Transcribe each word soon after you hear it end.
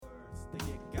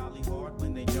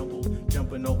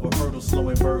jumping over hurdles,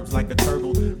 slowing verbs like a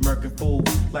turtle, murking fool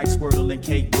like Squirtle and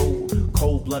Kate Rule.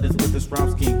 Cold blooded with this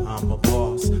rhyme scheme, I'm a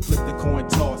boss. Flip the coin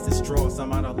toss, it's draws,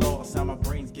 I'm at a loss. How my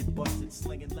brains get busted,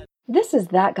 slinging. This is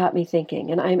That Got Me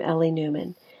Thinking, and I'm Ellie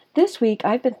Newman. This week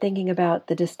I've been thinking about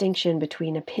the distinction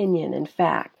between opinion and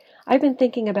fact. I've been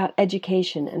thinking about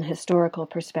education and historical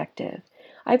perspective.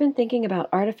 I've been thinking about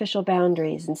artificial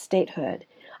boundaries and statehood.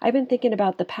 I've been thinking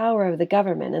about the power of the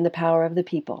government and the power of the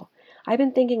people. I've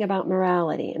been thinking about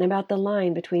morality and about the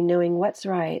line between knowing what's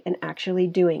right and actually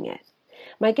doing it.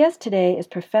 My guest today is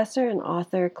Professor and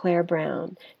author Claire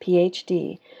Brown,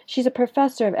 Ph.D. She's a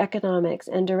professor of economics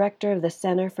and director of the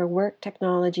Center for Work,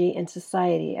 Technology, and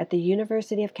Society at the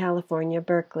University of California,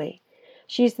 Berkeley.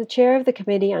 She's the chair of the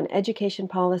Committee on Education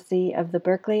Policy of the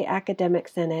Berkeley Academic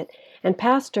Senate and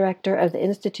past director of the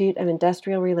Institute of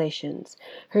Industrial Relations.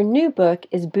 Her new book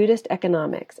is Buddhist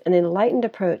Economics, an enlightened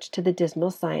approach to the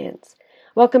dismal science.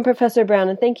 Welcome, Professor Brown,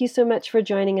 and thank you so much for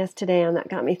joining us today on That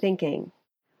Got Me Thinking.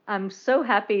 I'm so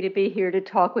happy to be here to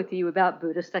talk with you about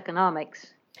Buddhist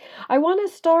economics. I want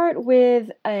to start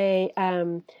with a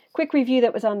quick review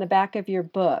that was on the back of your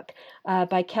book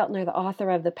by Keltner, the author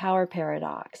of The Power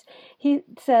Paradox. He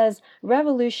says,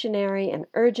 revolutionary and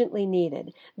urgently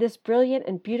needed, this brilliant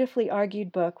and beautifully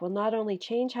argued book will not only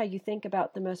change how you think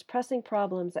about the most pressing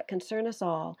problems that concern us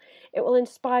all, it will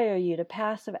inspire you to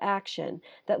passive action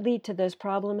that lead to those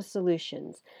problem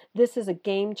solutions. This is a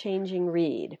game-changing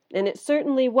read. And it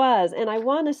certainly was. And I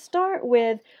want to start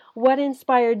with what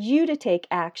inspired you to take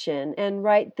action and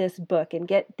write this book and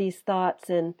get these thoughts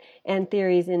and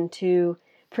theories into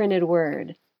printed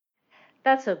word?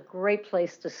 That's a great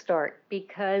place to start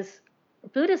because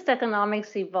Buddhist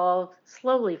economics evolved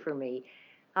slowly for me.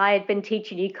 I had been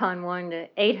teaching Econ 1 to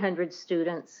 800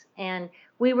 students, and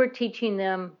we were teaching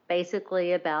them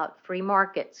basically about free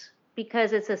markets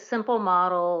because it's a simple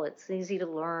model, it's easy to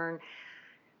learn,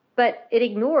 but it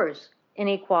ignores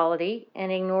inequality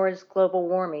and ignores global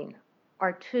warming,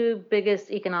 our two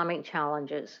biggest economic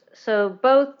challenges. So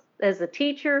both as a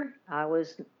teacher, I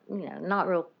was not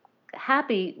real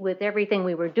happy with everything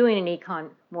we were doing in Econ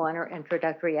 1 or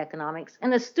introductory economics,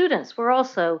 and the students were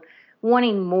also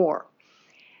wanting more.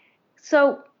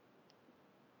 So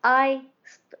I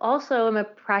also am a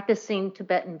practicing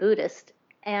Tibetan Buddhist,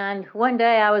 and one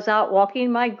day I was out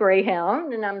walking my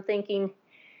greyhound, and I'm thinking,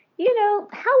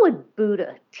 how would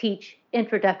Buddha teach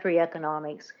introductory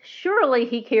economics? Surely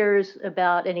he cares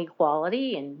about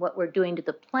inequality and what we're doing to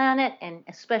the planet, and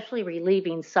especially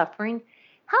relieving suffering.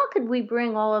 How could we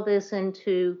bring all of this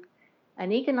into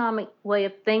an economic way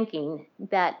of thinking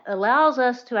that allows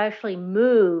us to actually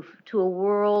move to a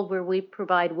world where we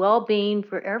provide well-being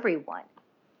for everyone?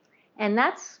 And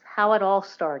that's how it all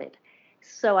started.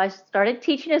 So I started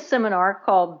teaching a seminar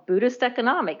called Buddhist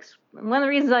Economics. One of the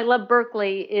reasons I love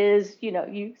Berkeley is,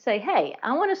 you say, hey,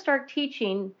 I want to start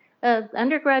teaching an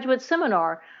undergraduate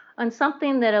seminar on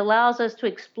something that allows us to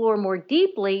explore more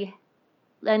deeply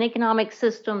an economic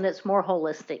system that's more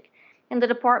holistic. And the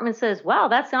department says, wow,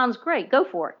 that sounds great. Go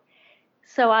for it.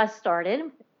 So I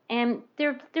started. And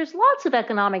there's lots of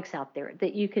economics out there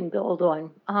that you can build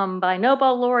on by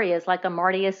Nobel laureates like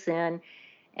Amartya Sen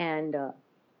and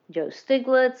Joe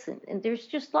Stiglitz, and there's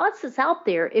just lots that's out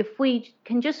there if we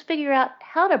can just figure out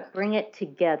how to bring it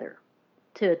together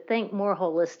to think more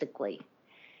holistically.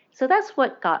 So that's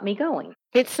what got me going.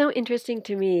 It's so interesting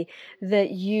to me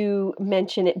that you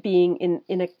mention it being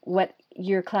in what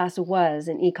your class was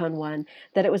in Econ 1,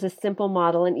 that it was a simple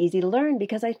model and easy to learn,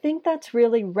 because I think that's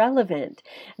really relevant,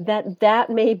 that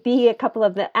may be a couple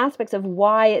of the aspects of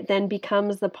why it then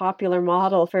becomes the popular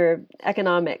model for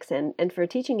economics and for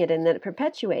teaching it, and that it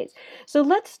perpetuates. So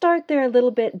let's start there a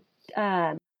little bit,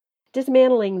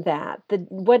 dismantling that.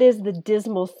 What is the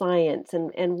dismal science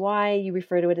and why you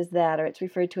refer to it as that, or it's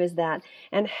referred to as that,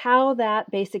 and how that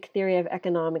basic theory of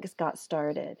economics got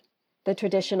started, the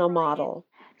traditional model.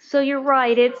 So you're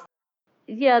right. A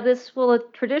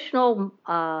traditional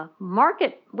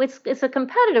market, it's a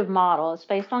competitive model. It's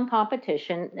based on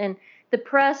competition, and the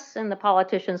press and the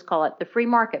politicians call it the free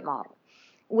market model,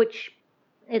 which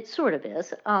it sort of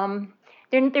is.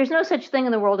 There's no such thing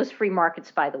in the world as free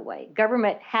markets, by the way.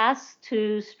 Government has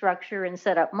to structure and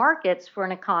set up markets for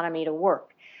an economy to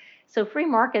work. So free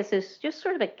markets is just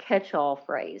sort of a catch-all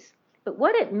phrase. But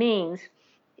what it means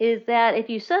is that if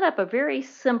you set up a very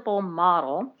simple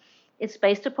model, it's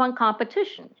based upon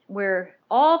competition, where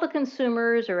all the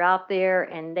consumers are out there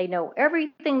and they know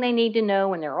everything they need to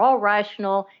know, and they're all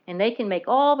rational, and they can make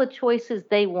all the choices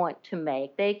they want to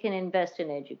make. They can invest in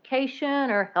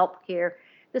education or healthcare.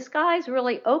 The sky's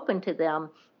really open to them.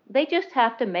 They just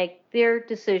have to make their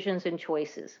decisions and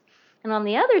choices. And on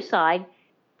the other side,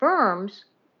 firms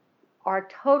are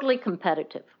totally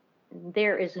competitive.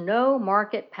 There is no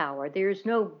market power. There's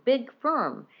no big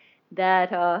firm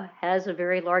that has a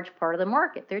very large part of the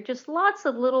market. There are just lots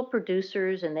of little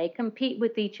producers, and they compete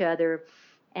with each other,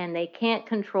 and they can't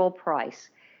control price.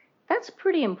 That's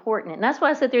pretty important. And that's why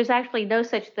I said there's actually no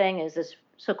such thing as this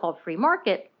so-called free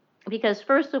market, because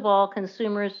first of all,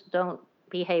 consumers don't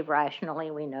behave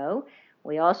rationally, we know.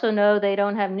 We also know they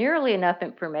don't have nearly enough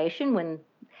information when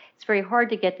it's very hard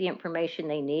to get the information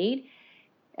they need.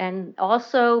 And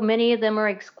also, many of them are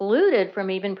excluded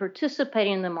from even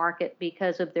participating in the market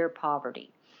because of their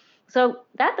poverty. So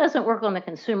that doesn't work on the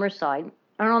consumer side.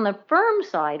 And on the firm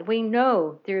side, we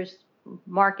know there's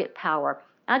market power.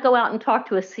 I go out and talk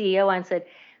to a CEO and said,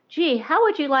 gee, how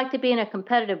would you like to be in a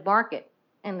competitive market?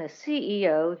 And the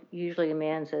CEO, usually a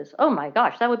man, says, oh my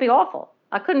gosh, that would be awful.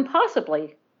 I couldn't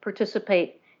possibly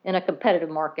participate in a competitive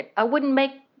market. I wouldn't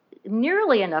make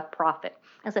nearly enough profit.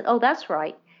 I said, oh, that's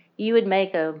right. You would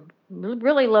make a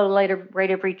really low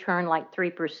rate of return, like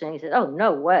 3%. He said, oh,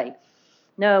 no way.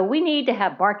 No, we need to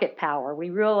have market power. We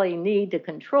really need to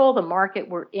control the market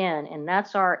we're in, and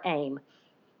that's our aim.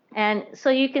 And so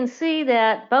you can see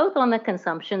that both on the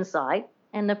consumption side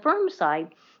and the firm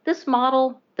side, this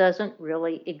model doesn't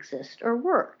really exist or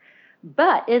work.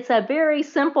 But it's a very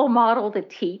simple model to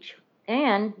teach.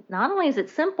 And not only is it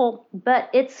simple, but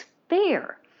it's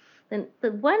fair.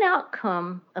 The one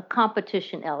outcome of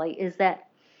competition, Ellie, is that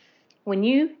when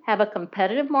you have a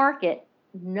competitive market,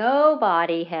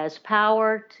 nobody has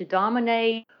power to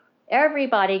dominate.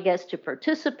 Everybody gets to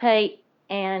participate,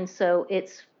 and so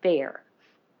it's fair.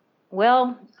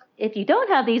 Well, if you don't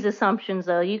have these assumptions,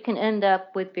 though, you can end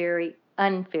up with very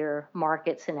unfair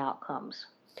markets and outcomes.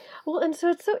 Well, and so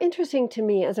it's so interesting to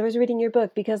me as I was reading your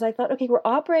book, because I thought, okay, we're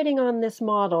operating on this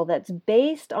model that's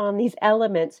based on these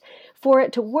elements for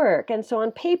it to work. And so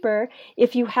on paper,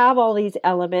 if you have all these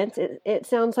elements, it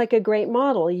sounds like a great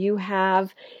model. You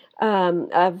have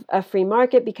a free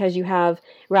market because you have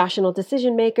rational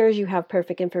decision makers, you have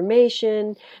perfect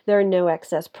information, there are no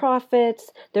excess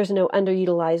profits, there's no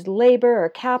underutilized labor or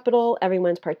capital,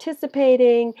 everyone's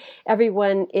participating,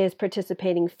 everyone is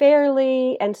participating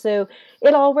fairly, and so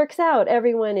it all works out.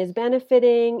 Everyone is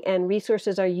benefiting and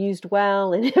resources are used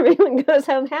well and everyone goes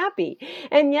home happy.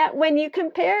 And yet when you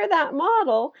compare that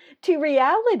model to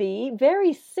reality,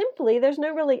 very simply, there's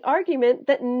no really argument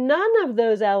that none of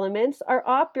those elements are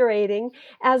operating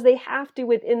as they have to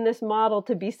within this model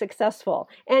to be successful.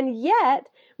 And yet,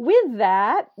 with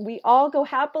that, we all go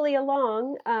happily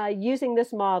along using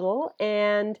this model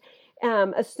and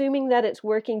assuming that it's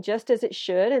working just as it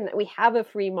should, and that we have a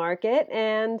free market,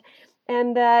 and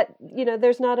that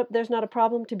there's not a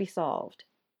problem to be solved.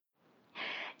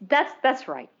 That's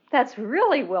right. That's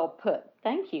really well put.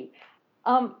 Thank you.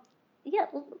 Yeah,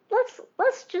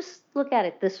 let's just look at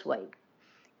it this way.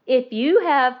 If you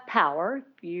have power,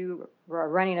 you are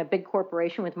running a big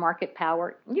corporation with market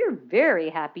power, you're very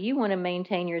happy. You want to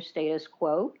maintain your status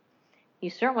quo.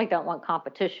 You certainly don't want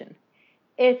competition.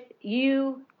 If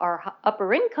you are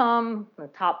upper income, the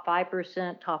top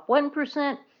 5%, top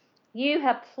 1%, you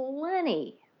have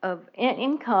plenty of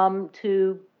income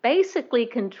to basically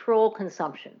control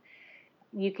consumption.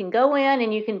 You can go in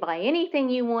and you can buy anything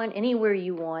you want, anywhere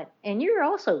you want, and you're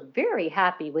also very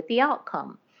happy with the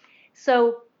outcome.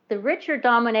 So the rich are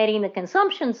dominating the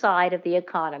consumption side of the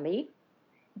economy.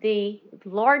 The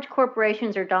large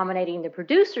corporations are dominating the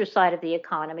producer side of the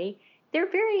economy. They're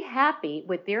very happy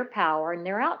with their power and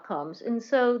their outcomes. And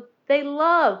so they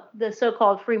love the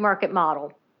so-called free market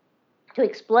model to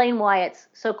explain why it's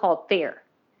so-called fair,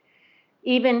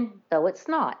 even though it's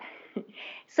not.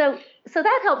 So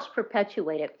that helps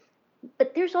perpetuate it.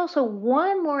 But there's also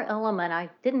one more element I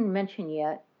didn't mention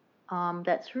yet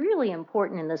that's really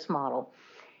important in this model.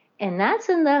 And that's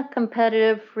in the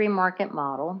competitive free market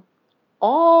model.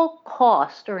 All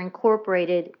costs are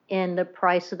incorporated in the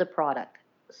price of the product.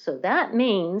 So that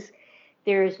means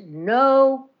there's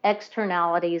no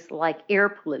externalities like air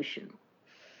pollution,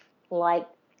 like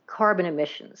carbon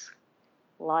emissions,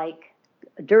 like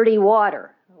dirty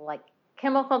water, like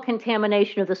chemical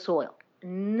contamination of the soil.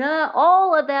 No,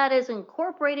 all of that is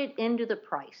incorporated into the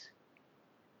price.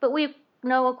 But we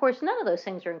know, of course, none of those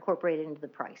things are incorporated into the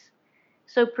price.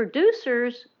 So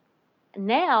producers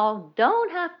now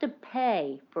don't have to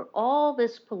pay for all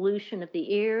this pollution of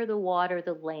the air, the water,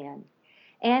 the land,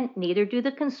 and neither do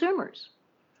the consumers.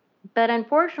 But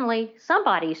unfortunately,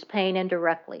 somebody's paying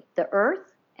indirectly, the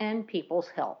earth and people's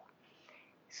health.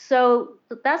 So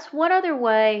that's one other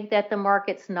way that the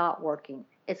market's not working.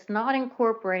 It's not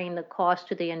incorporating the cost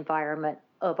to the environment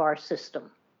of our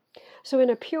system. So in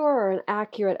a pure or an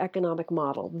accurate economic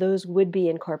model, those would be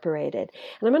incorporated.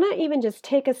 And I'm going to even just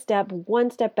take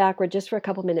one step backward just for a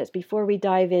couple minutes before we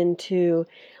dive into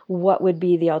what would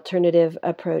be the alternative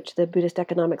approach, the Buddhist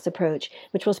economics approach,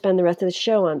 which we'll spend the rest of the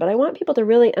show on. But I want people to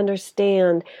really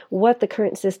understand what the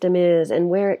current system is and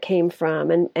where it came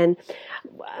from. And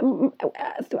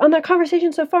on that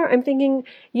conversation so far, I'm thinking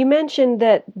you mentioned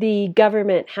that the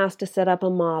government has to set up a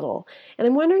model. And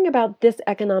I'm wondering about this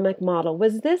economic model.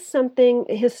 Was this something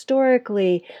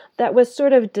historically that was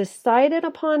sort of decided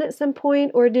upon at some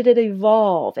point, or did it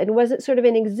evolve? And was it sort of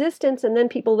in existence and then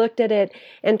people looked at it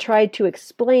and tried to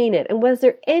explain it? And was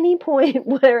there any point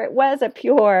where it was a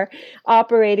pure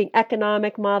operating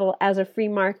economic model as a free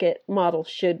market model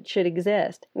should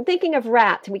exist? I'm thinking of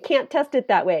rats. We can't test it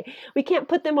that way. We can't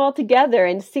put them all together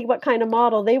and see what kind of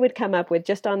model they would come up with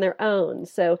just on their own.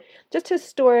 So just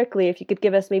historically, if you could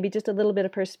give us maybe just a little bit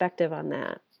of perspective on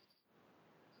that.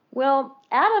 Well,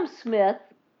 Adam Smith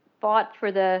fought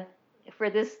for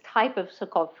this type of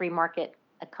so-called free market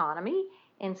economy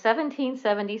in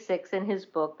 1776 in his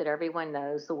book that everyone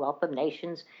knows, The Wealth of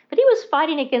Nations. But he was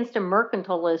fighting against a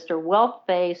mercantilist or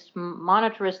wealth-based,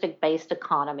 monetaristic-based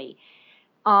economy.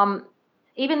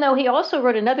 Even though he also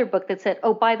wrote another book that said,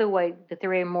 oh, by the way, The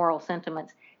Theory of Moral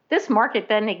Sentiments, this market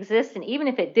doesn't exist, and even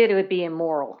if it did, it would be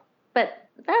immoral. But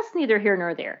that's neither here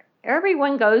nor there.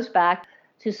 Everyone goes back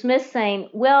to Smith saying,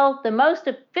 well, the most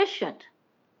efficient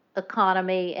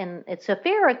economy, and it's a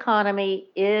fair economy,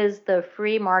 is the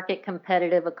free market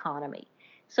competitive economy.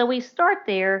 So we start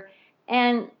there,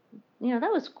 and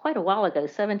that was quite a while ago,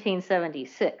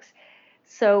 1776.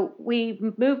 So we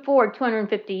move forward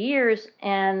 250 years,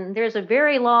 and there's a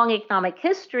very long economic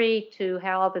history to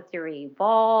how the theory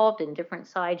evolved, and different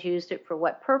sides used it for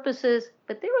what purposes,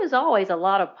 but there was always a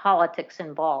lot of politics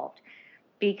involved,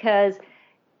 because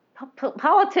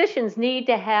politicians need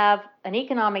to have an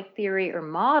economic theory or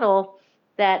model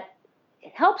that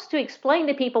helps to explain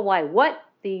to people why what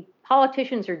the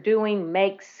politicians are doing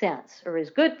makes sense or is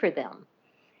good for them.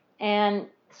 And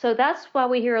so that's why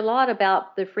we hear a lot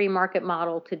about the free market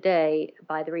model today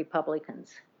by the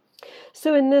Republicans.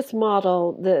 So in this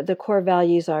model, the core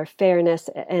values are fairness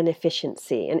and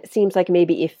efficiency. And it seems like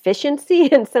maybe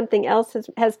efficiency and something else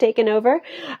has taken over.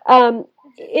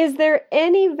 Is there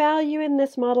any value in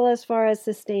this model as far as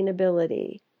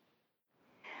sustainability?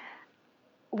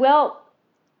 Well,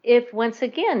 if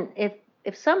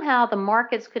somehow the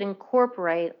markets could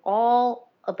incorporate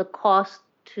all of the costs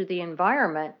to the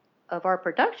environment of our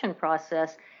production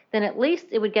process, then at least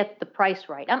it would get the price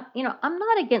right. I'm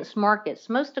not against markets.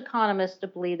 Most economists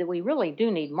believe that we really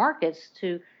do need markets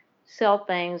to sell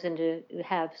things and to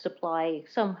have supply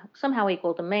somehow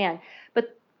equal demand.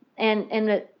 But and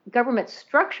the government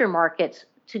structure markets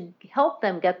to help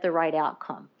them get the right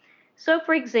outcome. So,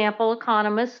 for example,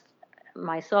 economists,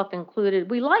 myself included,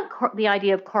 we like the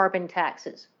idea of carbon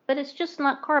taxes, but it's just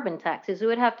not carbon taxes. It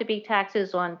would have to be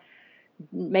taxes on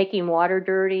making water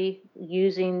dirty,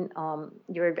 using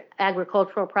your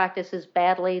agricultural practices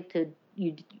badly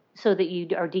so that you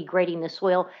are degrading the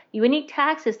soil. You would need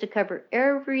taxes to cover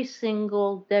every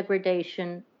single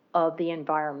degradation of the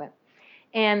environment.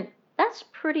 And that's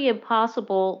pretty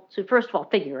impossible to, first of all,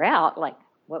 figure out, like,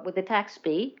 what would the tax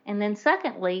be? And then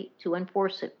secondly, to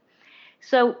enforce it.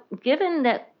 So given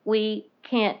that we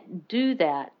can't do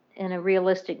that in a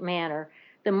realistic manner,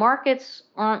 the markets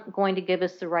aren't going to give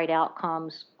us the right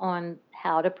outcomes on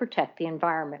how to protect the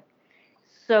environment.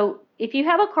 So if you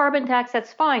have a carbon tax,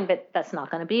 that's fine, but that's not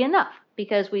going to be enough,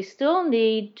 because we still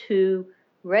need to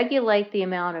regulate the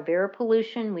amount of air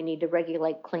pollution. We need to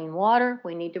regulate clean water.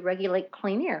 We need to regulate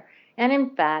clean air. And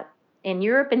in fact, in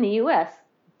Europe and the US,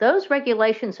 those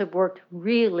regulations have worked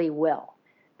really well.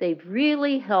 They've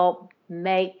really helped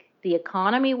make the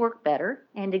economy work better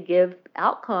and to give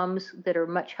outcomes that are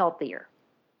much healthier.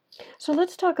 So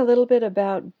let's talk a little bit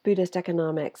about Buddhist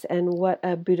economics and what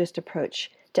a Buddhist approach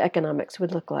to economics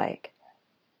would look like.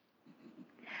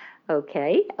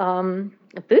 Okay.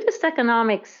 Buddhist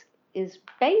economics is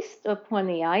based upon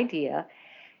the idea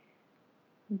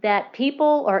that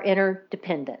people are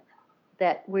interdependent,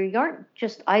 that we aren't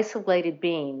just isolated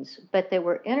beings, but that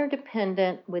we're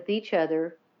interdependent with each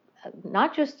other,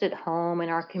 not just at home in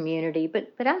our community,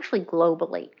 but actually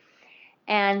globally.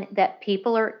 And that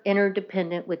people are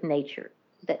interdependent with nature,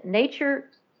 that nature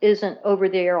isn't over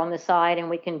there on the side and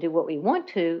we can do what we want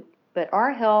to, but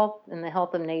our health and the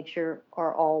health of nature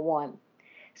are all one.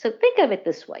 So think of it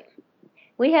this way.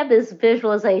 We have this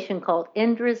visualization called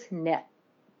Indra's net.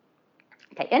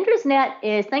 Okay, Indra's net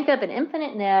is, think of an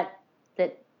infinite net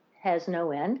that has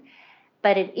no end,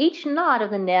 but at each knot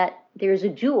of the net, there's a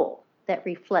jewel that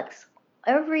reflects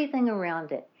everything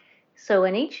around it. So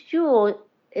in each jewel,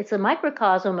 it's a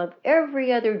microcosm of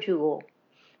every other jewel.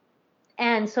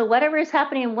 And so whatever is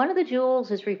happening in one of the jewels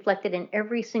is reflected in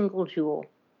every single jewel.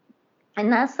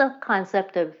 And that's the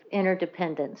concept of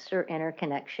interdependence or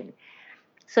interconnection.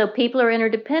 So people are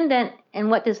interdependent, and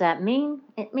what does that mean?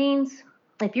 It means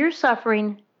if you're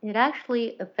suffering, it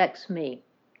actually affects me.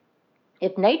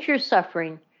 If nature's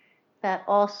suffering, that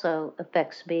also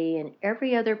affects me and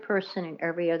every other person and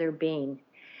every other being.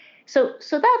 So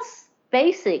that's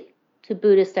basic to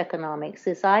Buddhist economics,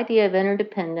 this idea of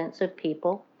interdependence of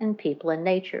people and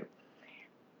nature.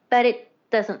 But it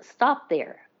doesn't stop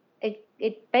there.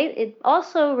 It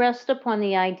also rests upon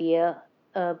the idea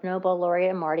of Nobel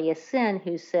laureate Amartya Sen,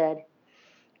 who said,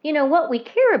 what we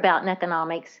care about in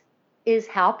economics is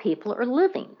how people are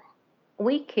living.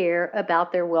 We care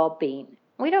about their well-being.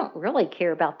 We don't really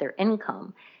care about their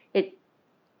income.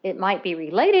 It might be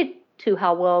related to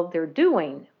how well they're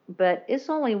doing, but it's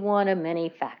only one of many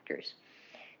factors.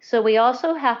 So we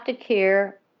also have to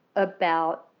care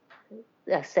about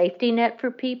a safety net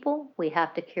for people. We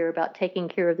have to care about taking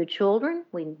care of the children.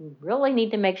 We really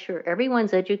need to make sure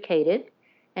everyone's educated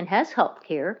and has health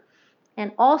care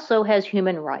and also has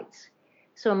human rights.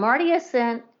 So Amartya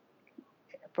Sen,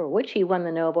 for which he won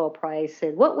the Nobel Prize,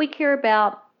 said what we care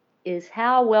about is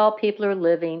how well people are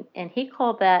living, and he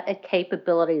called that a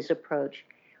capabilities approach.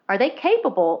 Are they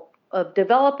capable of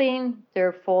developing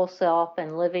their full self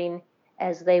and living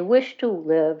as they wish to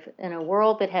live in a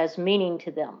world that has meaning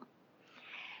to them?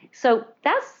 So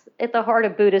that's at the heart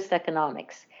of Buddhist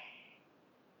economics.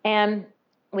 And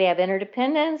we have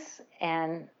interdependence,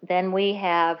 and then we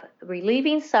have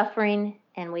relieving suffering,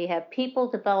 and we have people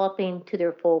developing to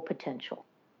their full potential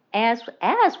as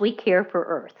we care for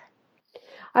Earth.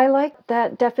 I like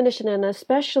that definition, and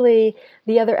especially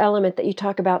the other element that you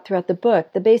talk about throughout the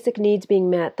book, the basic needs being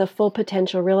met, the full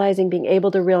potential, being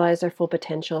able to realize their full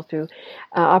potential through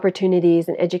opportunities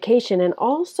and education. And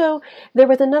also, there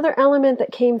was another element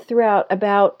that came throughout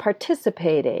about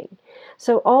participating.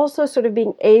 So also sort of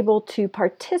being able to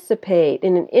participate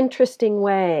in an interesting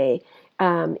way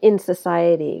in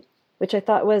society, which I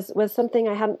thought was something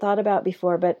I hadn't thought about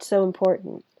before, but so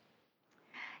important.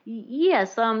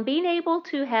 Yes, being able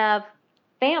to have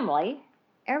family,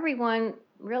 everyone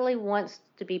really wants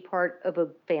to be part of a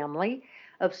family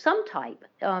of some type.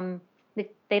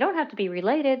 They don't have to be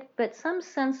related, but some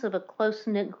sense of a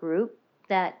close-knit group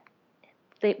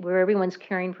where everyone's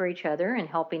caring for each other and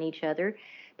helping each other,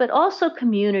 but also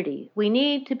community. We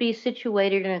need to be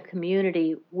situated in a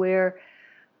community where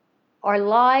our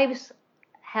lives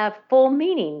have full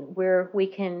meaning, where we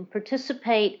can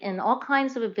participate in all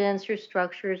kinds of events or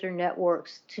structures or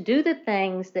networks to do the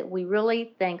things that we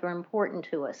really think are important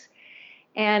to us.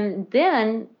 And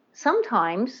then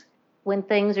sometimes when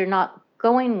things are not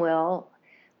going well,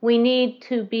 we need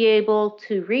to be able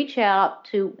to reach out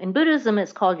to, in Buddhism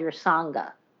it's called your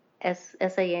Sangha,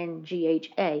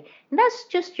 S-A-N-G-H-A. And that's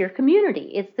just your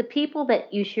community. It's the people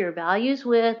that you share values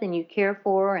with and you care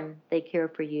for and they care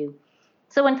for you.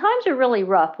 So when times are really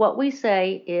rough, what we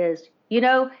say is, you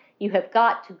have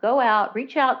got to go out,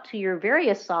 reach out to your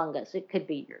various sanghas. It could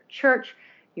be your church,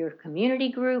 your community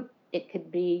group, it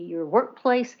could be your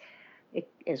workplace,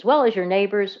 as well as your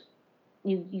neighbors.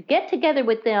 You get together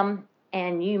with them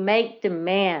and you make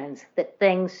demands that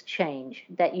things change,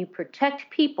 that you protect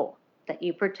people, that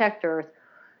you protect Earth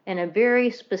in a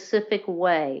very specific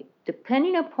way,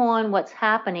 depending upon what's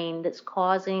happening that's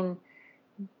causing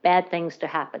bad things to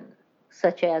happen.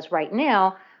 Such as right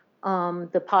now,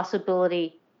 the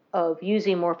possibility of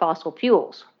using more fossil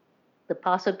fuels, the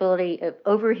possibility of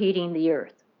overheating the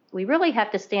Earth. We really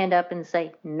have to stand up and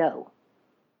say no.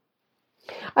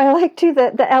 I like, too,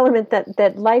 the element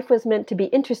that life was meant to be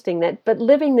interesting, but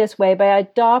living this way by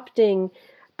adopting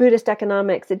Buddhist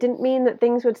economics, it didn't mean that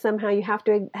things would somehow, you have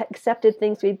to accept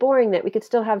things to be boring, that we could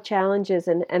still have challenges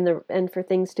and for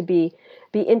things to be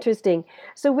interesting.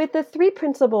 So with the three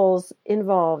principles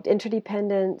involved,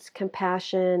 interdependence,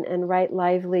 compassion, and right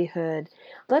livelihood,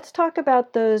 let's talk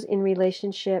about those in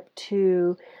relationship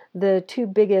to the two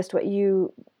biggest, what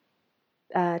you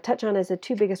touch on as the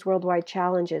two biggest worldwide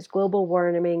challenges, global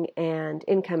warming and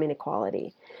income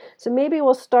inequality. So maybe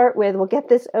we'll get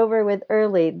this over with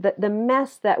early, the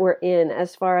mess that we're in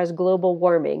as far as global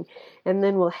warming, and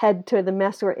then we'll head to the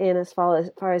mess we're in as far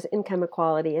as income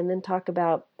equality, and then talk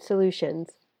about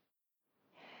solutions.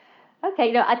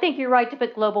 Okay, I think you're right to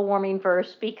put global warming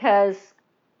first because,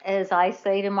 as I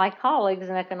say to my colleagues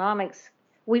in economics,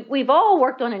 we've all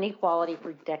worked on inequality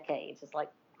for decades. It's like,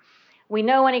 we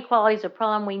know inequality is a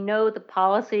problem. We know the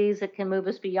policies that can move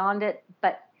us beyond it,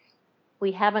 but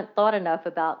we haven't thought enough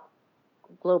about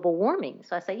global warming.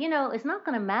 So I say, it's not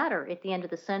going to matter at the end of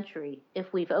the century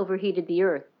if we've overheated the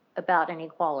earth about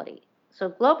inequality. So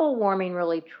global warming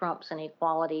really trumps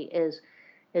inequality is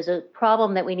a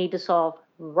problem that we need to solve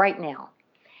right now.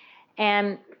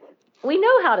 And we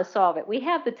know how to solve it. We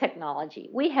have the technology.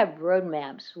 We have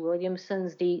roadmaps.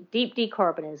 Williamson's deep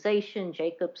decarbonization,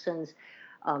 Jacobson's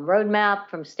roadmap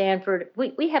from Stanford.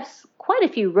 We have quite a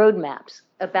few roadmaps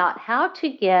about how to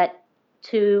get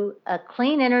to a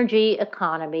clean energy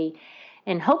economy,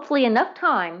 and hopefully enough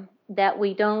time that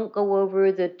we don't go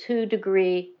over the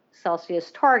 2-degree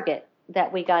Celsius target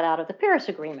that we got out of the Paris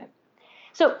Agreement.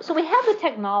 So we have the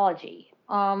technology.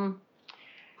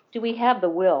 Do we have the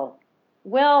will?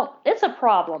 Well, it's a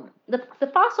problem. The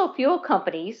fossil fuel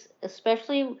companies,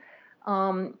 especially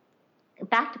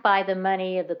backed by the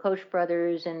money of the Koch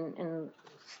brothers and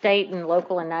state and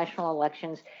local and national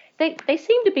elections, they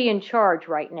seem to be in charge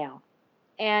right now.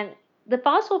 And the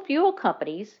fossil fuel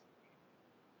companies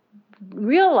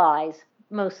realize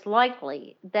most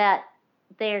likely that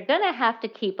they're going to have to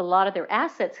keep a lot of their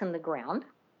assets in the ground.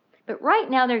 But right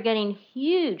now they're getting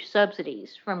huge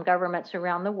subsidies from governments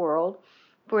around the world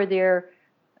for their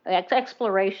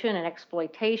exploration and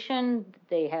exploitation.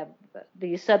 They have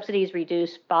these subsidies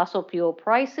reduce fossil fuel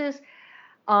prices.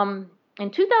 In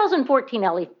 2014,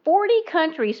 Ellie, 40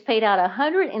 countries paid out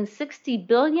 $160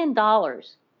 billion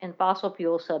in fossil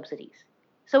fuel subsidies.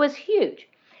 So it's huge.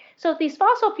 So these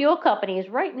fossil fuel companies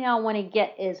right now want to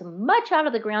get as much out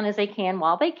of the ground as they can,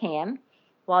 while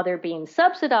they're being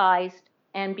subsidized,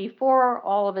 and before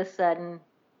all of a sudden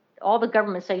all the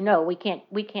governments say, no, we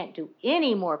can't do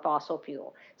any more fossil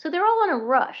fuel. So they're all in a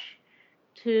rush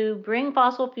to bring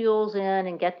fossil fuels in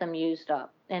and get them used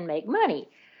up and make money.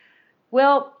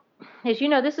 Well, as you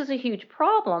know, this is a huge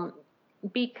problem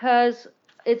because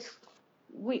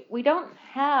we don't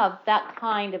have that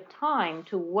kind of time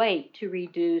to wait to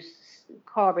reduce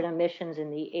carbon emissions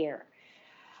in the air.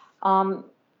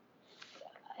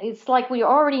 It's like we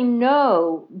already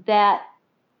know that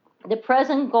the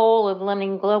present goal of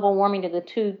limiting global warming to the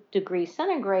 2 degrees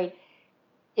centigrade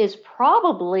is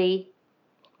probably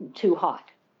too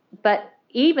hot. But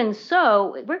even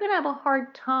so, we're going to have a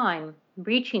hard time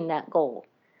reaching that goal.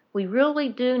 We really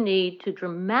do need to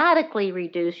dramatically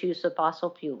reduce use of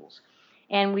fossil fuels.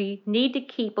 And we need to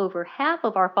keep over half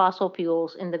of our fossil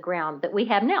fuels in the ground that we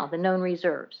have now, the known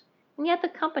reserves. And yet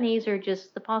the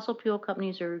fossil fuel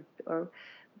companies are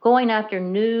going after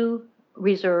new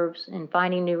reserves and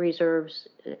finding new reserves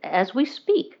as we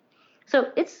speak. So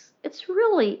it's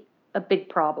really a big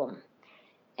problem.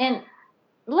 And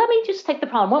let me just take the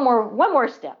problem one more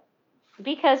step.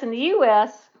 Because in the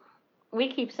U.S.,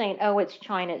 we keep saying, oh, it's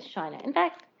China. In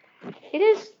fact, it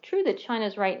is true that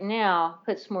China's right now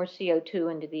puts more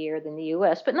CO2 into the air than the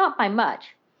U.S., but not by much.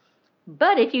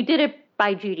 But if you did it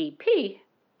by GDP,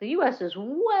 the U.S. is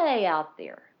way out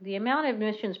there. The amount of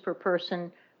emissions per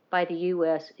person by the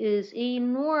U.S. is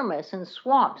enormous and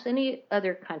swamps any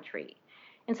other country.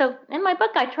 And so in my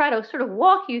book, I try to sort of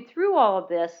walk you through all of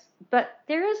this, but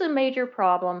there is a major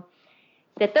problem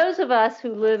that those of us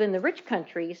who live in the rich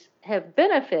countries have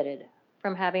benefited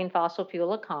from having fossil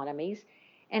fuel economies.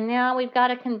 And now we've got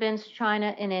to convince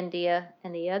China and India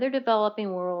and the other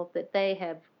developing world that they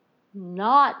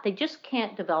just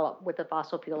can't develop with a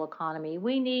fossil fuel economy.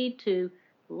 We need to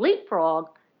leapfrog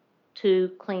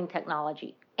to clean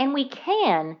technology. And we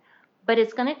can, but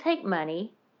it's going to take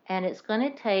money and it's going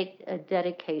to take a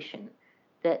dedication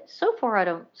that so far I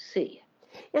don't see.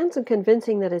 And some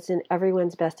convincing that it's in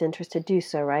everyone's best interest to do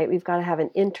so, right? We've got to have an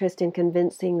interest in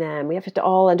convincing them. We have to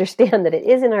all understand that it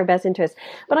is in our best interest.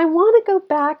 But I want to go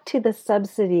back to the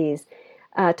subsidies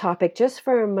topic just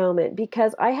for a moment,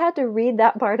 because I had to read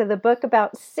that part of the book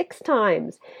about 6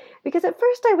 times. Because at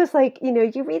first I was like,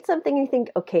 you read something and you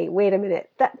think, okay, wait a minute,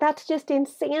 that's just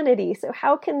insanity. So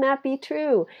how can that be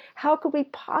true? How could we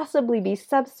possibly be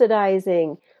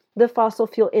subsidizing the fossil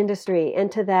fuel industry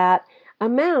into that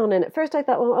amount? And at first I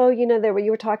thought, well,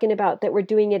 you were talking about that we're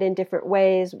doing it in different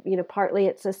ways. Partly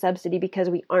it's a subsidy because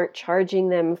we aren't charging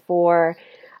them for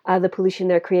the pollution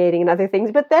they're creating and other things.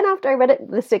 But then after I read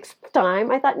it the 6th time,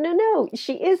 I thought, no,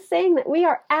 she is saying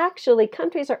that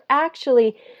countries are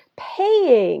actually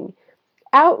paying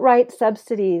outright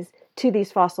subsidies to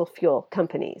these fossil fuel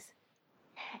companies.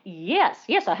 Yes,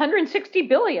 $160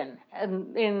 billion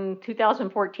in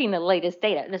 2014, the latest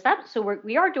data. So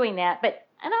we are doing that, and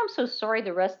I'm so sorry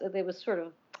the rest of it was sort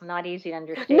of not easy to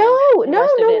understand.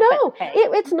 No. Hey.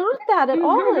 It's not that at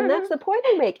all, and that's the point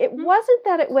I make. It wasn't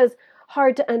that it was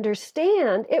hard to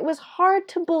understand. It was hard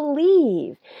to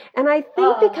believe. And I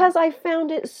think because I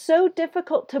found it so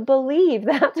difficult to believe,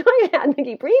 that's why I had to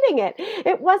keep reading it.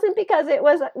 It wasn't because it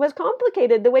was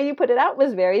complicated. The way you put it out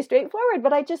was very straightforward,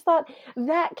 but I just thought,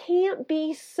 that can't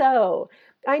be so.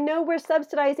 I know we're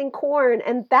subsidizing corn,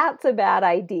 and that's a bad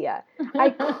idea.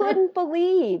 I couldn't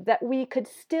believe that we could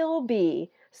still be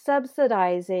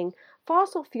subsidizing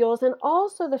fossil fuels, and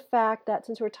also the fact that,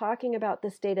 since we're talking about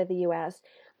the state of the U.S.,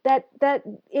 that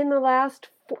in the last,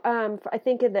 I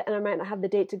think, and I might not have the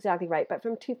dates exactly right, but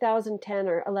from 2010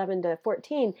 or 11 to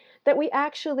 14, that we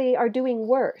actually are doing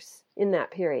worse in that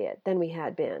period than we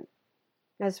had been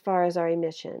as far as our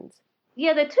emissions.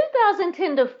 Yeah, the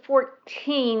 2010 to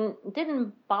 14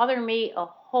 didn't bother me a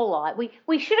whole lot.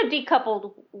 We should have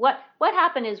decoupled. What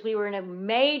happened is we were in a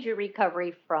major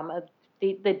recovery from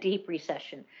the deep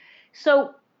recession.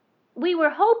 So we were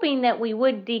hoping that we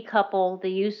would decouple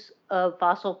the use of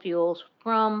fossil fuels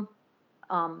from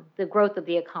the growth of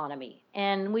the economy.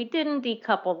 And we didn't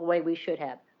decouple the way we should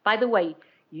have. By the way,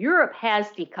 Europe has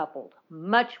decoupled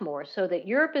much more so that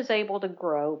Europe is able to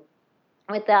grow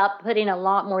without putting a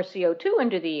lot more CO2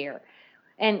 into the air.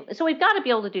 And so we've got to be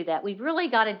able to do that. We've really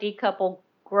got to decouple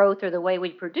growth or the way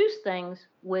we produce things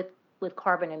with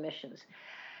carbon emissions.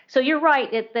 So you're right,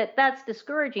 that's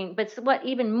discouraging. But what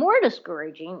even more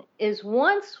discouraging is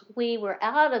once we were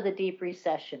out of the deep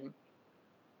recession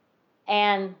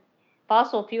and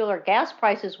fossil fuel or gas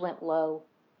prices went low,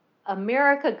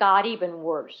 America got even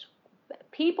worse.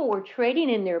 People were trading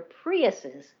in their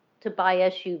Priuses to buy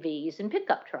SUVs and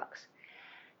pickup trucks.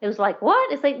 It was like,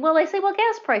 what? It's like, well, they say, well,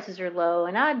 gas prices are low,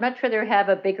 and I'd much rather have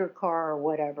a bigger car or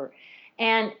whatever.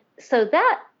 And so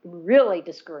that really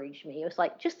discouraged me. It was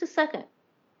like, just a second.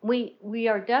 We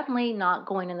are definitely not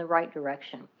going in the right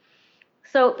direction.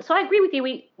 So I agree with you.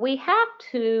 We have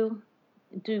to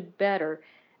do better.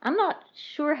 I'm not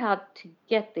sure how to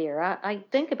get there. I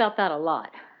think about that a lot.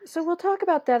 So we'll talk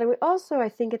about that. And we also, I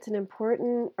think it's an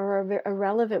important or a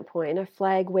relevant point, a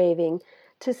flag waving,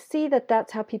 to see that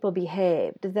that's how people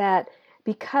behaved, that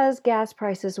because gas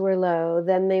prices were low,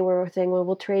 then they were saying, well,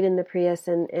 we'll trade in the Prius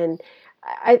and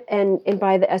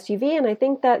buy the SUV. And I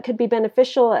think that could be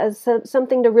beneficial as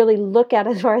something to really look at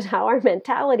as far as how our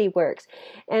mentality works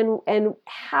and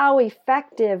how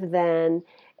effective then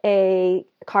a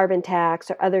carbon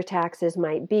tax or other taxes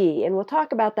might be. And we'll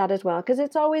talk about that as well, because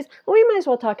it's always, well, we might as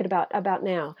well talk it about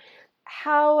now.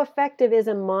 How effective is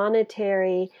a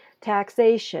monetary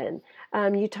taxation?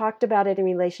 You talked about it in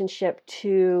relationship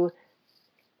to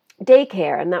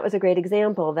daycare, and that was a great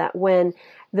example, that when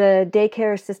the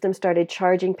daycare system started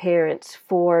charging parents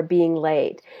for being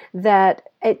late, that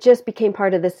it just became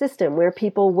part of the system where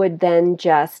people would then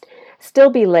just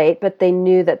still be late, but they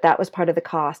knew that that was part of the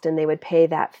cost and they would pay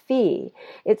that fee.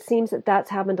 It seems that that's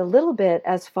happened a little bit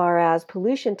as far as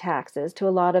pollution taxes to a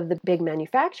lot of the big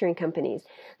manufacturing companies,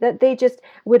 that they just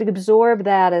would absorb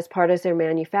that as part of their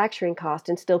manufacturing cost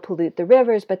and still pollute the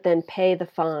rivers, but then pay the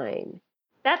fine.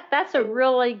 That's a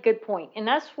really good point. And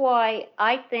that's why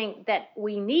I think that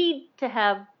we need to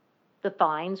have the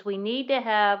fines. We need to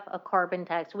have a carbon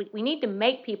tax. We need to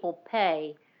make people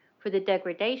pay for the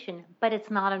degradation, but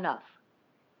it's not enough.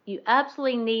 You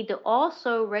absolutely need to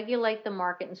also regulate the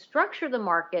market and structure the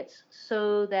markets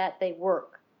so that they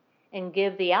work and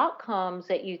give the outcomes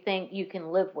that you think you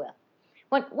can live with.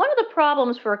 One of the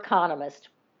problems for economists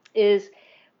is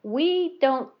we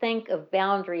don't think of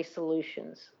boundary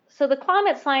solutions. So the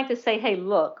climate scientists say, hey,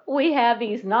 look, we have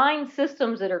these 9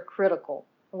 systems that are critical.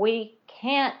 We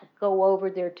can't go over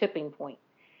their tipping point.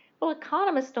 Well,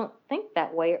 economists don't think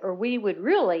that way, or we would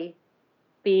really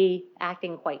be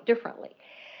acting quite differently.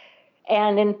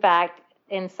 And in fact,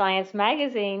 in Science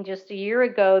Magazine just a year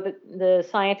ago, the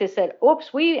scientists said,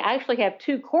 oops, we actually have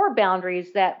 2 core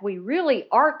boundaries that we really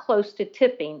are close to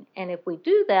tipping. And if we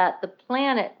do that, the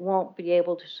planet won't be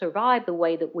able to survive the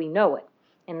way that we know it.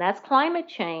 And that's climate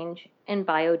change and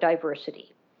biodiversity.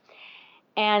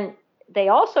 And they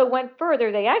also went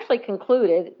further. They actually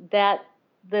concluded that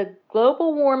the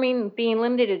global warming being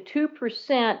limited to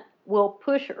 2% will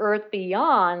push Earth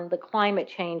beyond the climate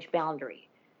change boundary.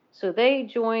 So they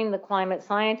joined the climate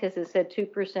scientists and said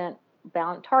 2%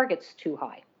 bound target's too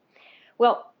high.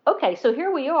 Well, okay, so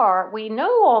here we are. We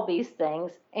know all these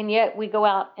things, and yet we go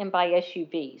out and buy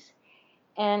SUVs.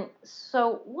 And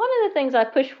so one of the things I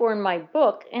push for in my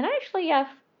book, and actually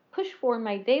I've pushed for in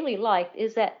my daily life,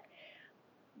 is that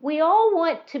we all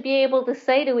want to be able to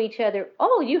say to each other,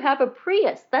 oh, you have a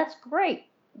Prius. That's great.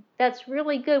 That's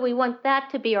really good. We want that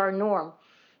to be our norm.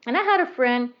 And I had a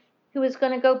friend who was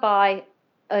going to go buy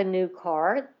a new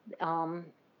car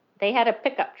They had a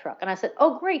pickup truck. And I said,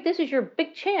 oh, great, this is your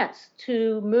big chance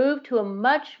to move to a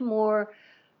much more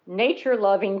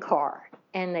nature-loving car.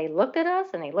 And they looked at us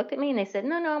and they looked at me and they said,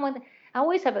 no, I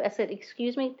always have it. I said,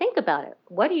 excuse me, think about it.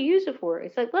 What do you use it for?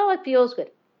 It's like, well, it feels good.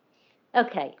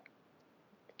 Okay.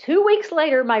 2 weeks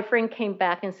later, my friend came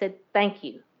back and said, thank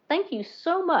you. Thank you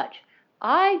so much.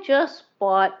 I just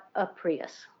bought a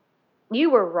Prius. You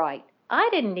were right. I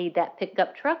didn't need that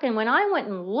pickup truck. And when I went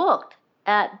and looked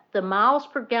at the miles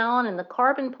per gallon and the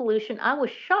carbon pollution, I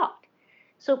was shocked.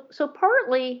 So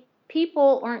partly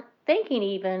people aren't thinking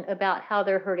even about how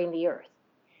they're hurting the earth.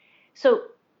 So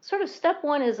sort of step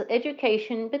one is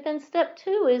education, but then step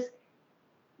two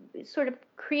is sort of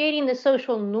creating the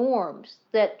social norms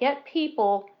that get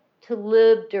people to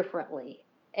live differently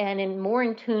and more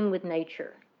in tune with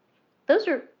nature. Those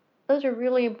are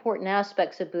really important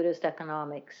aspects of Buddhist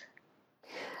economics.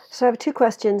 So I have two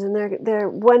questions, and they're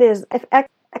one is, if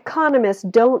economists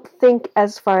don't think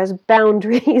as far as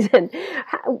boundaries, and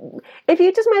if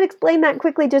you just might explain that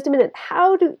quickly, just a minute,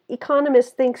 how do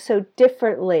economists think so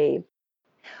differently?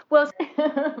 Well,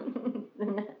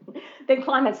 than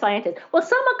climate scientists. Well,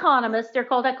 some economists, they're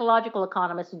called ecological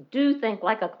economists, do think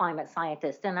like a climate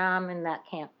scientist, and I'm in that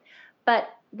camp. But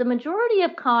the majority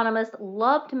of economists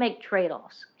love to make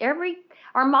trade-offs.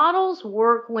 Our models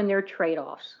work when they're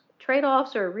trade-offs.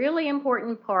 Trade-offs are a really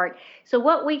important part. So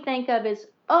what we think of is,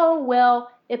 oh, well,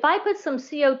 if I put some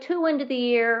CO2 into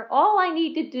the air, all I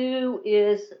need to do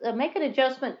is make an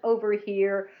adjustment over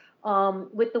here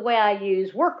with the way I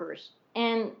use workers.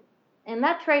 And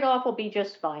that trade-off will be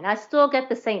just fine. I still get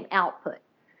the same output.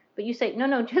 But you say,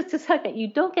 no, just a second. You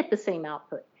don't get the same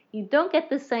output. You don't get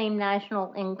the same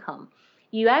national income.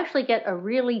 You actually get a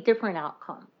really different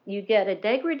outcome. You get a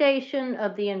degradation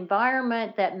of the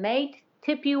environment that may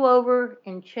tip you over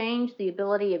and change the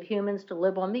ability of humans to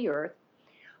live on the earth.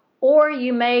 Or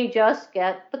you may just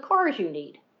get the cars you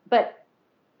need. But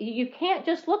you can't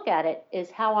just look at it as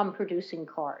how I'm producing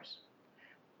cars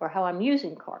or how I'm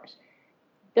using cars.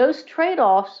 Those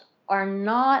trade-offs are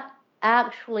not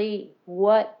actually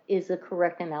what is the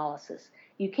correct analysis.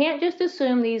 You can't just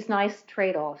assume these nice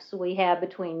trade-offs we have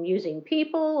between using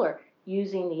people or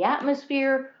using the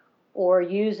atmosphere or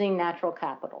using natural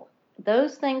capital.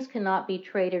 Those things cannot be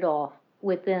traded off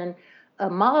within a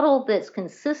model that's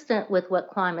consistent with what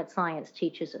climate science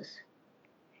teaches us.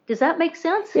 Does that make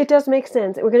sense? It does make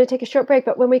sense. We're going to take a short break,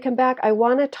 but when we come back, I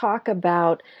want to talk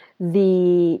about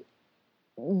the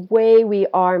way we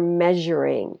are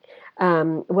measuring,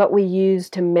 what we use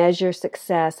to measure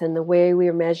success and the way we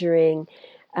are measuring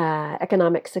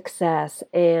economic success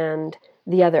and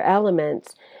the other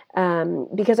elements,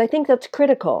 because I think that's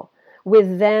critical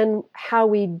with then how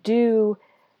we do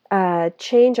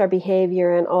change our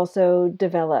behavior and also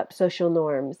develop social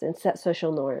norms and set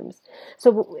social norms.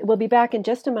 So we'll be back in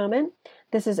just a moment.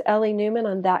 This is Ellie Newman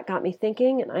on That Got Me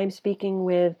Thinking, and I'm speaking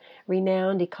with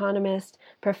renowned economist,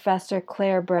 Professor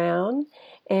Claire Brown,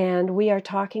 and we are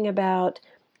talking about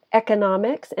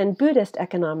economics and Buddhist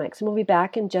economics, and we'll be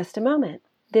back in just a moment.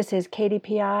 This is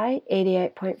KDPI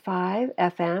 88.5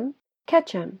 FM,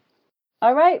 Ketchum.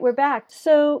 All right, we're back.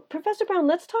 So, Professor Brown,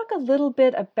 let's talk a little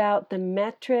bit about the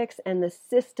metrics and the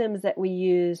systems that we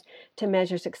use to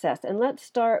measure success. And let's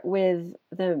start with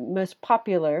the most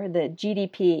popular, the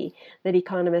GDP that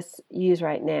economists use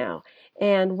right now,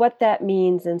 and what that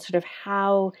means and sort of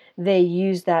how they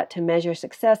use that to measure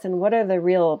success and what are the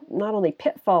real, not only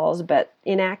pitfalls, but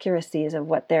inaccuracies of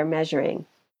what they're measuring.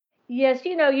 Yes,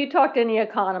 you talk to any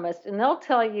economist and they'll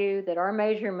tell you that our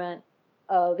measurement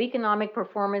of economic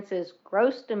performance is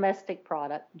gross domestic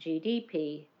product,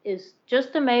 GDP, is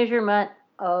just a measurement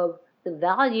of the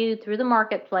value through the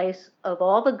marketplace of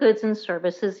all the goods and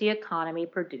services the economy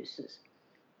produces.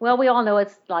 Well, we all know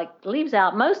it's leaves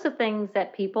out most of the things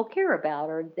that people care about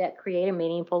or that create a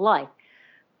meaningful life.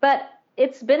 But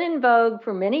it's been in vogue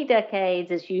for many decades.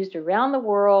 It's used around the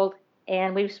world,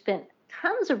 and we've spent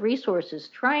tons of resources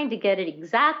trying to get it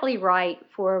exactly right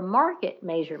for a market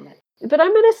measurement. But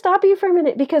I'm going to stop you for a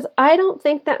minute because I don't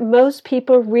think that most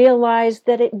people realize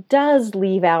that it does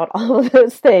leave out all of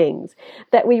those things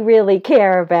that we really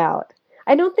care about.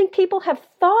 I don't think people have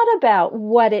thought about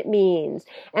what it means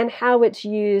and how it's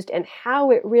used and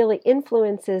how it really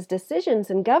influences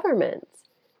decisions in governments.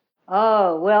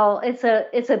 Oh, well, it's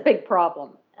a big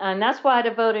problem. And that's why I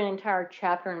devote an entire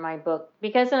chapter in my book.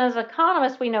 Because as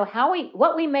economists, we know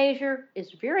what we measure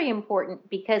is very important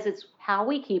because it's how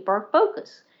we keep our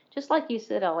focus. Just like you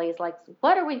said, Ellie, it's like,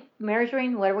 what are we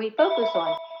measuring? What are we focused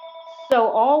on? So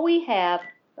all we have,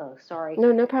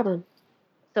 No problem.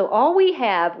 So all we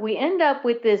have, we end up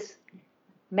with this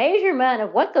measurement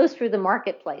of what goes through the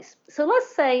marketplace. So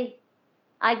let's say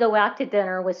I go out to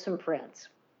dinner with some friends,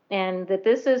 and that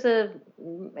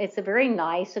it's a very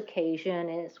nice occasion,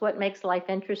 and it's what makes life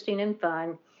interesting and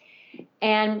fun.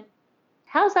 And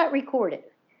how's that recorded?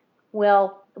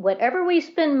 Well, whatever we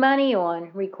spend money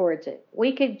on records it.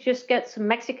 We could just get some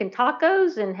Mexican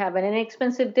tacos and have an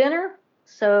inexpensive dinner,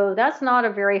 so that's not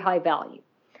a very high value.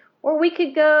 Or we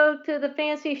could go to the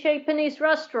fancy Chez Panisse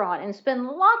restaurant and spend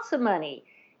lots of money,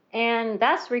 and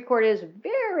that's recorded as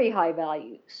very high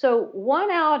value. So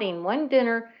one outing, one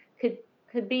dinner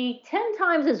could be 10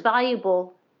 times as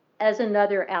valuable as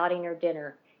another outing or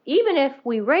dinner. Even if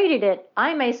we rated it,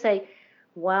 I may say,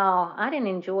 wow, I didn't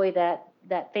enjoy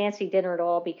that fancy dinner at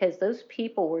all because those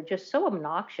people were just so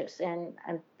obnoxious, and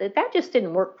that just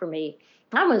didn't work for me.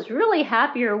 I was really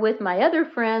happier with my other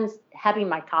friends having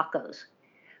my tacos.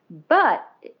 But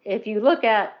if you look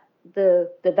at the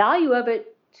value of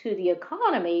it to the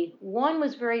economy, one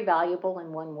was very valuable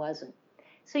and one wasn't.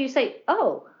 So you say,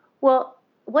 oh, well,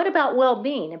 what about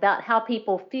well-being, about how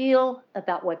people feel,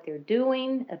 about what they're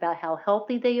doing, about how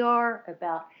healthy they are,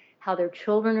 about how their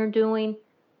children are doing?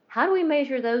 How do we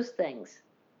measure those things?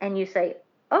 And you say,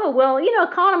 oh, well,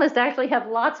 economists actually have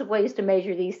lots of ways to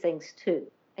measure these things too.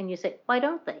 And you say, why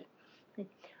don't they?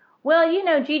 Well,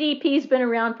 GDP's been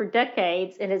around for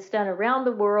decades, and it's done around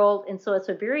the world, and so it's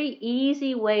a very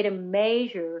easy way to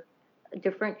measure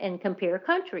different and compare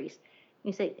countries.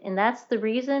 You say, and that's the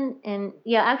reason? And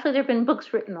yeah, actually there have been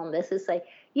books written on this that say,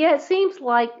 yeah, it seems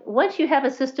like once you have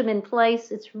a system in place,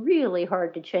 it's really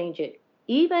hard to change it,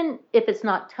 even if it's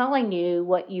not telling you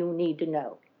what you need to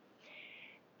know.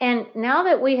 And now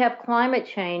that we have climate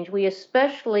change, we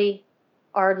especially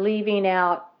are leaving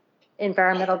out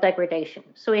environmental degradation.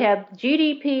 So we have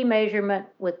GDP measurement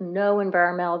with no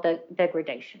environmental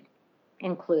degradation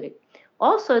included.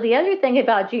 Also, the other thing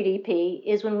about GDP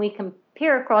is when we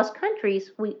compare across countries,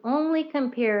 we only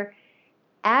compare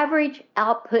average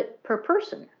output per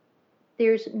person.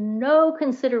 There's no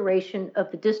consideration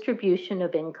of the distribution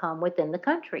of income within the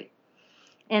country.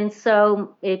 And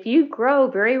so if you grow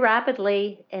very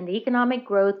rapidly and the economic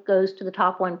growth goes to the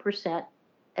top 1%,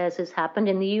 as has happened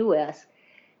in the US,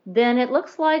 then it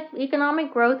looks like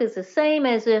economic growth is the same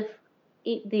as if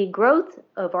the growth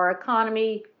of our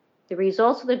economy, the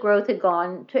results of the growth had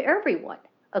gone to everyone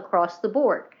across the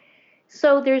board.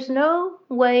 So there's no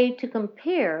way to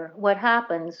compare what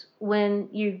happens when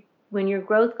your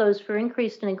growth goes for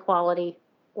increased inequality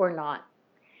or not.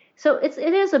 So it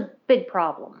is a big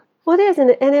problem. Well, it is, and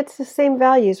it's the same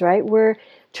values, right? We're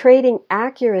trading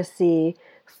accuracy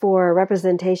for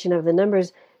representation of the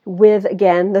numbers with,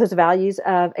 again, those values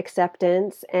of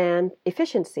acceptance and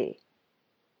efficiency.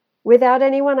 Without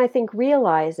anyone, I think,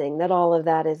 realizing that all of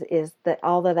that is that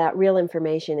all of that real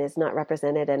information is not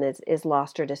represented and is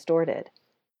lost or distorted.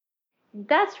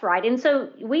 That's right. And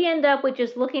so we end up with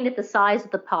just looking at the size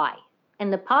of the pie.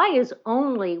 And the pie is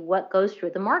only what goes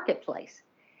through the marketplace.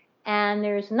 And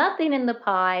there's nothing in the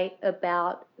pie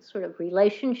about sort of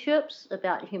relationships,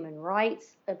 about human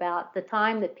rights, about the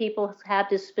time that people have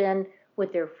to spend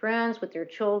with their friends, with their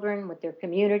children, with their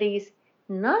communities.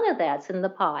 None of that's in the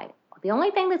pie. The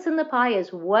only thing that's in the pie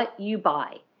is what you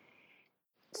buy.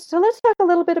 So let's talk a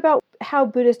little bit about how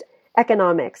Buddhist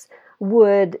economics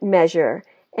would measure,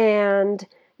 and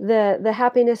the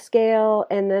happiness scale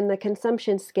and then the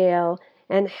consumption scale,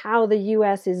 and how the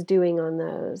U.S. is doing on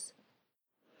those.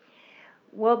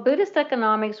 Well, Buddhist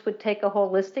economics would take a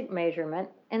holistic measurement,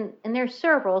 and there's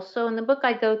several. So in the book,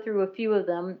 I go through a few of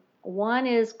them. One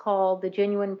is called the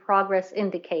Genuine Progress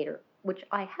Indicator, which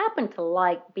I happen to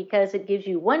like because it gives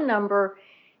you one number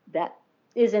that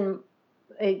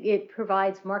it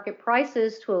provides market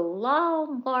prices to a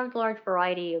large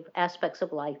variety of aspects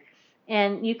of life.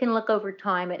 And you can look over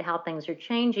time at how things are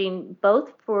changing,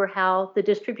 both for how the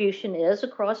distribution is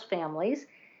across families,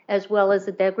 as well as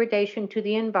the degradation to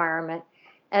the environment,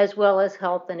 as well as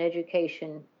health and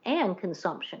education and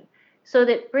consumption. So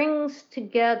that brings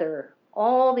together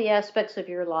all the aspects of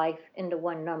your life into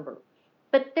one number.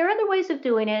 But there are other ways of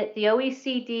doing it. The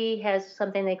OECD has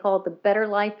something they call the Better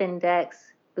Life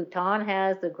Index. Bhutan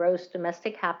has the Gross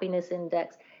Domestic Happiness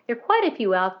Index. There are quite a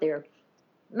few out there.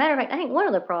 Matter of fact, I think one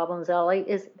of the problems, Ellie,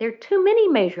 is there are too many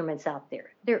measurements out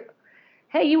there.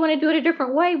 Hey, you want to do it a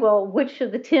different way? Well, which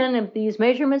of the 10 of these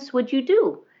measurements would you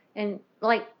do? And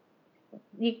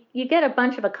you get a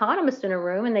bunch of economists in a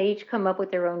room and they each come up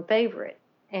with their own favorite.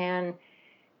 And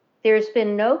there's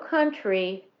been no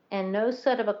country and no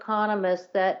set of economists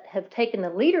that have taken the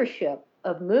leadership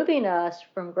of moving us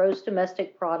from gross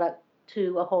domestic product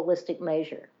to a holistic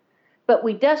measure. But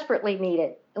we desperately need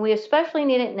it. And we especially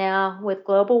need it now with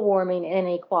global warming and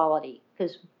inequality,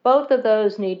 because both of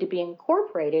those need to be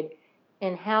incorporated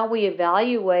in how we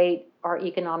evaluate our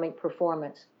economic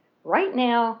performance. Right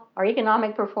now, our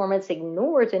economic performance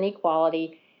ignores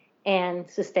inequality and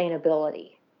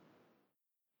sustainability.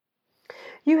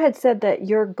 You had said that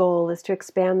your goal is to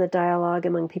expand the dialogue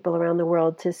among people around the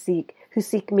world who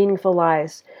seek meaningful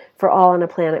lives for all on a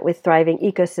planet with thriving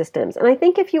ecosystems. And I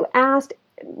think if you asked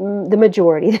the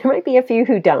majority, there might be a few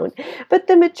who don't, but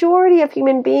the majority of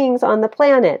human beings on the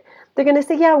planet, they're going to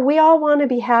say, yeah, we all want to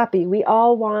be happy. We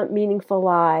all want meaningful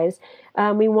lives.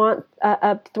 We want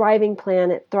a thriving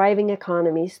planet, thriving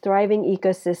economies, thriving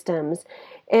ecosystems,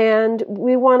 and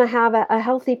we want to have a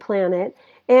healthy planet.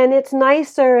 And it's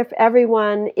nicer if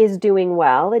everyone is doing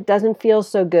well. It doesn't feel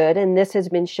so good, and this has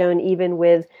been shown even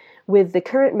with the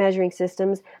current measuring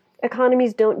systems.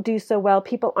 Economies don't do so well.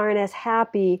 People aren't as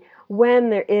happy when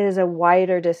there is a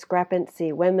wider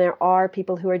discrepancy, when there are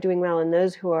people who are doing well and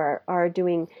those who are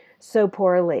doing so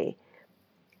poorly.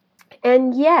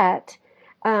 And yet,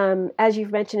 as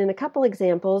you've mentioned in a couple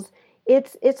examples,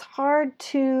 it's hard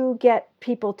to get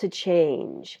people to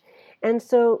change. And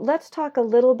so let's talk a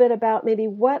little bit about maybe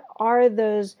what are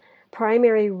those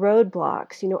primary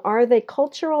roadblocks? Are they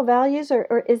cultural values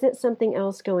or is it something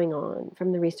else going on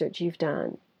from the research you've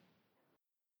done?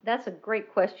 That's a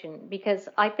great question because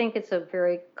I think it's a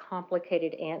very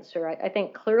complicated answer. I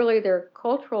think clearly there are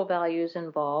cultural values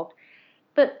involved,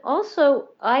 but also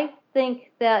I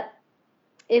think that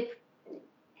if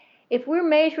we're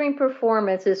measuring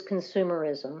performance as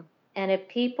consumerism, and if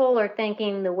people are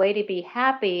thinking the way to be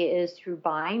happy is through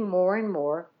buying more and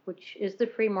more, which is the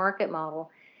free market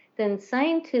model, then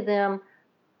saying to them,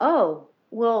 oh,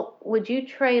 well, would you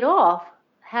trade off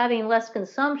having less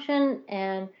consumption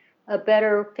and a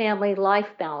better family life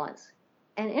balance?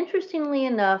 And interestingly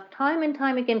enough, time and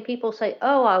time again, people say,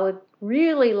 oh, I would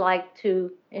really like to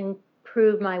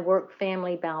improve my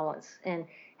work-family balance and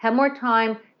have more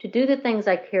time to do the things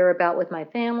I care about with my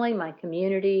family, my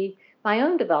community, my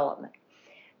own development.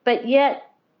 But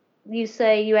yet you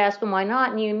ask them why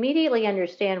not, and you immediately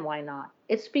understand why not.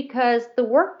 It's because the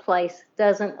workplace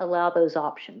doesn't allow those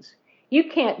options. You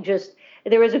can't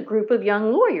there was a group of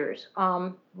young lawyers,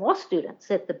 law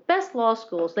students at the best law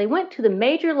schools. They went to the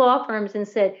major law firms and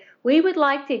said, we would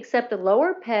like to accept a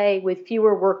lower pay with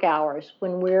fewer work hours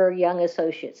when we're young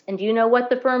associates. And do you know what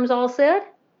the firms all said?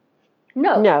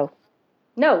 No,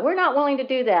 we're not willing to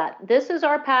do that. This is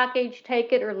our package,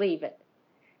 take it or leave it.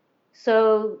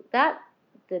 So that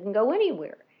didn't go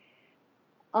anywhere.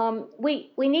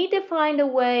 We need to find a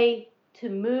way to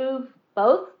move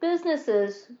both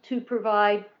businesses to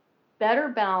provide better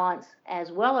balance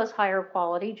as well as higher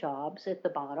quality jobs at the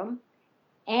bottom.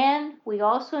 And we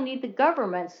also need the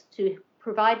governments to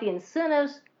provide the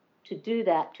incentives to do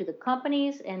that to the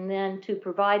companies and then to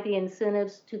provide the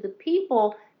incentives to the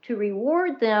people to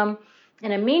reward them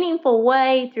in a meaningful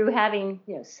way through having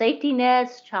safety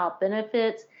nets, child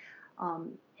benefits,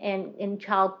 and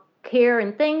child care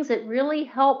and things that really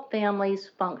help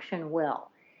families function well.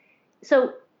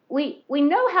 So we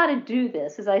know how to do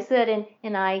this, as I said,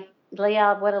 and I lay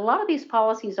out what a lot of these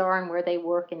policies are and where they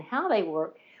work and how they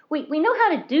work. We know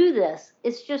how to do this.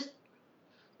 It's just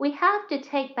we have to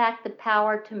take back the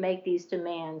power to make these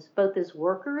demands, both as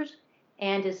workers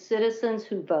and as citizens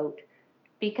who vote.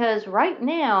 Because right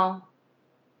now,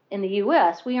 in the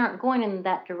U.S., we aren't going in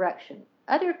that direction.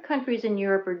 Other countries in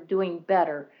Europe are doing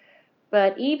better,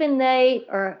 but even they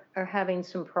are having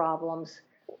some problems.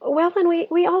 Well, and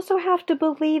we also have to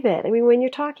believe it. I mean, when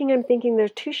you're talking, I'm thinking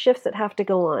there's two shifts that have to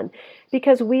go on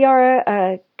because we are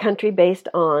a country based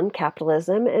on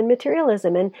capitalism and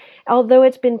materialism. And although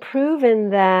it's been proven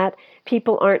that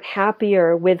people aren't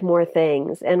happier with more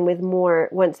things and with more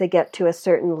once they get to a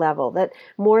certain level, that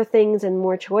more things and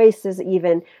more choices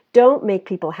even don't make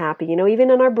people happy.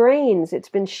 Even in our brains, it's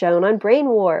been shown on Brain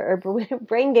War or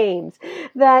Brain Games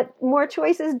that more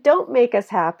choices don't make us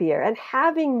happier, and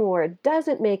having more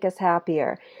doesn't make us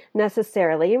happier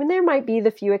necessarily. I mean, there might be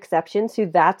the few exceptions who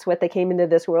that's what they came into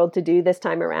this world to do this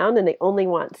time around, and they only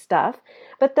want stuff,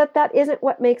 but that isn't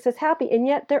what makes us happy. And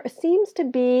yet there seems to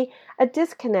be a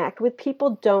disconnect with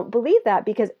people don't believe that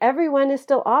because everyone is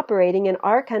still operating in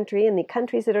our country and the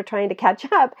countries that are trying to catch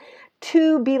up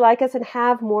to be like us and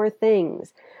have more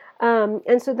things.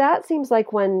 And so that seems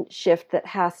like one shift that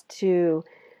has to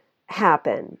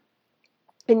happen.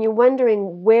 And you're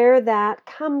wondering where that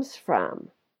comes from.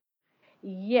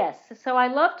 Yes. So I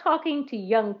love talking to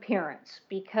young parents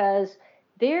because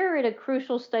they're at a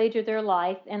crucial stage of their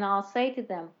life. And I'll say to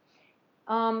them,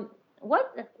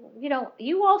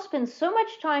 you all spend so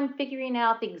much time figuring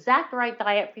out the exact right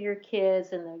diet for your kids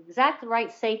and the exact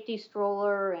right safety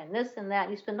stroller and this and that.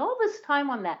 You spend all this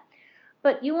time on that,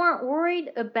 but you aren't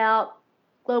worried about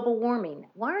global warming?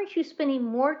 Why aren't you spending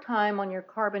more time on your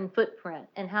carbon footprint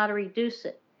and how to reduce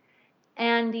it?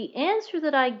 And the answer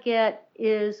that I get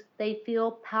is they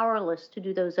feel powerless to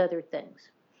do those other things.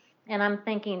 And I'm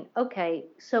thinking, okay,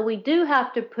 so we do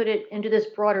have to put it into this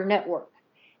broader network.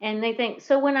 And they think,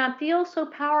 so when I feel so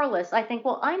powerless, I think,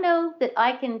 well, I know that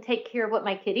I can take care of what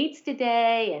my kid eats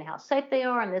today and how safe they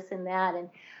are and this and that,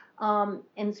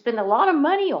 and spend a lot of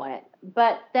money on it.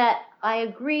 But that I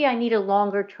agree I need a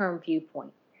longer term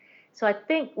viewpoint. So I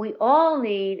think we all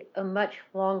need a much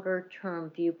longer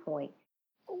term viewpoint.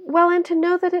 Well, and to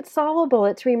know that it's solvable,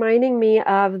 it's reminding me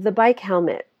of the bike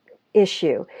helmet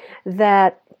issue,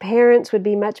 that parents would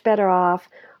be much better off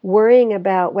worrying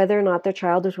about whether or not their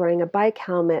child was wearing a bike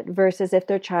helmet versus if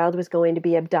their child was going to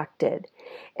be abducted.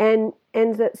 And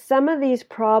that some of these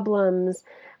problems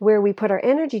where we put our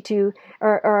energy to,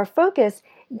 or our focus,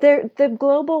 the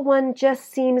global one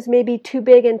just seems maybe too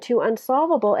big and too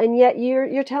unsolvable. And yet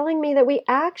you're telling me that we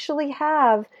actually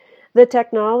have the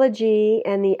technology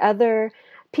and the other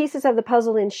pieces of the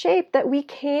puzzle in shape that we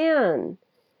can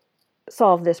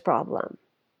solve this problem.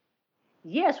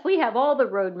 Yes, we have all the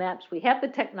roadmaps, we have the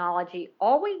technology.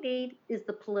 All we need is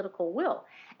the political will.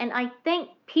 And I think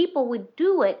people would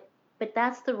do it, but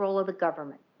that's the role of the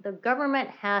government. The government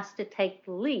has to take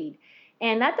the lead.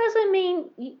 And that doesn't mean,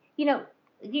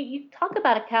 you talk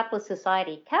about a capitalist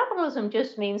society. Capitalism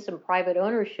just means some private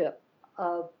ownership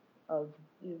of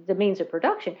the means of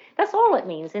production. That's all it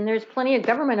means. And there's plenty of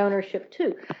government ownership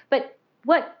too. But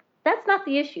that's not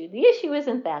the issue. The issue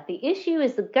isn't that. The issue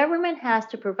is the government has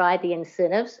to provide the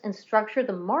incentives and structure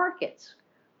the markets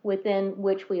within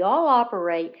which we all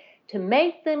operate to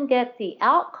make them get the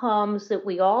outcomes that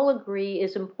we all agree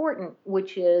is important,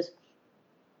 which is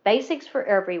basics for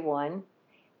everyone.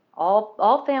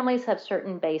 All families have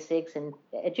certain basics in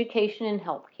education and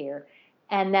healthcare,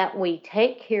 and that we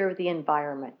take care of the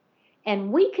environment.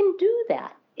 And we can do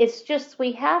that. It's just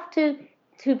we have to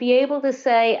be able to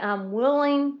say, I'm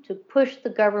willing to push the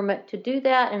government to do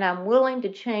that, and I'm willing to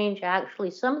change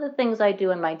actually some of the things I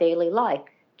do in my daily life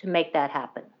to make that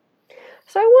happen.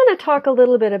 So I want to talk a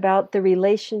little bit about the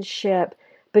relationship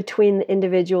between the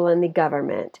individual and the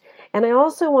government. And I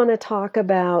also want to talk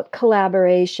about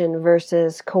collaboration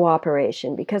versus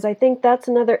cooperation, because I think that's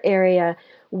another area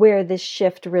where this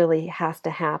shift really has to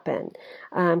happen.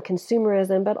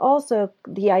 Consumerism, but also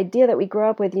the idea that we grow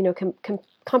up with,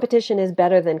 competition is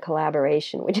better than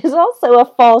collaboration, which is also a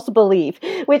false belief,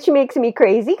 which makes me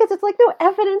crazy because it's like, no,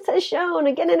 evidence has shown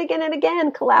again and again and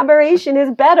again, collaboration is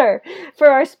better for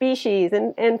our species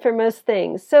and for most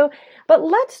things. So, but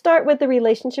let's start with the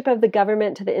relationship of the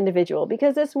government to the individual,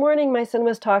 because this morning my son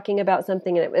was talking about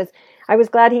something and I was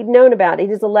glad he'd known about it.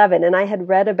 He's 11 and I had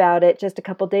read about it just a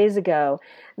couple days ago,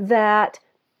 that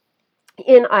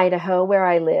in Idaho, where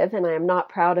I live, and I am not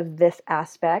proud of this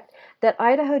aspect, that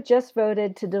Idaho just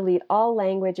voted to delete all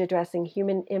language addressing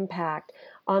human impact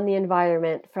on the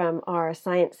environment from our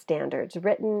science standards,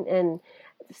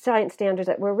 science standards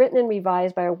that were written and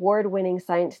revised by award-winning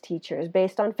science teachers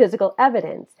based on physical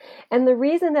evidence. And the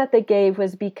reason that they gave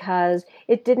was because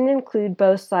it didn't include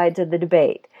both sides of the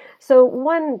debate. So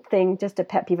one thing, just a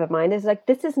pet peeve of mine, is like,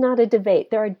 this is not a debate.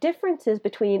 There are differences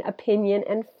between opinion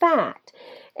and fact.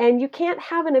 And you can't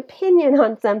have an opinion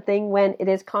on something when it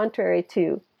is contrary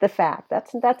to the fact.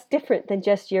 That's different than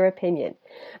just your opinion.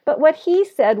 But what he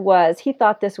said was he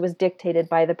thought this was dictated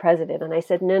by the president. And I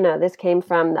said, no, this came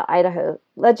from the Idaho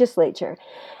legislature.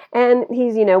 And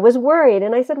he's, was worried.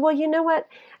 And I said, well, you know what?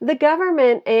 The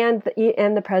government and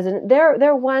the president,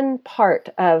 they're one part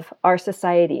of our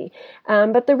society.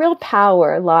 But the real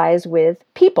power lies with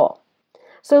people.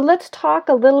 So let's talk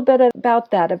a little bit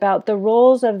about that, about the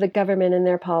roles of the government and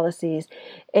their policies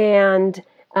and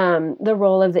the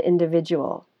role of the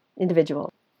individual.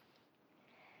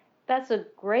 That's a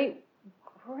great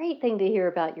thing to hear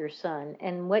about your son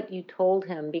and what you told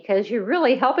him, because you're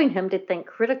really helping him to think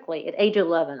critically at age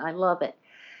 11. I love it.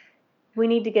 We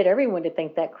need to get everyone to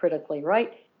think that critically,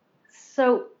 right?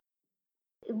 So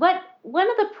one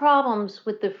of the problems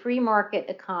with the free market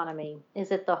economy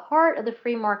is at the heart of the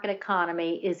free market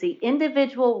economy is the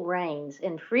individual reigns,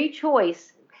 and free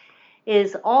choice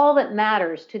is all that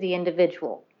matters to the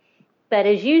individual. But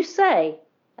as you say,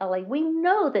 Ellie, we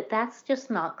know that that's just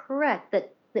not correct,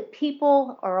 that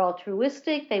people are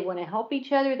altruistic, they want to help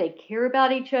each other, they care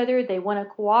about each other, they want to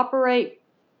cooperate,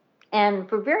 and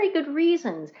for very good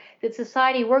reasons, that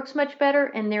society works much better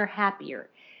and they're happier.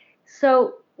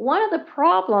 So one of the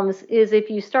problems is if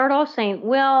you start off saying,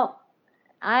 well,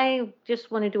 I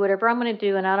just want to do whatever I'm going to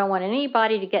do and I don't want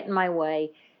anybody to get in my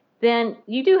way, then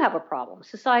you do have a problem.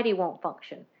 Society won't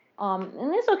function.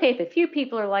 And it's okay if a few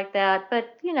people are like that,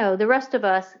 but the rest of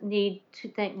us need to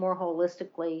think more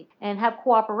holistically and have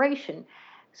cooperation.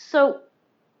 So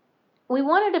we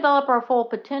want to develop our full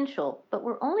potential, but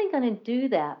we're only going to do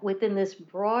that within this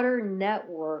broader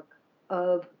network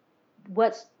of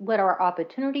what our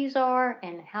opportunities are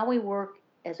and how we work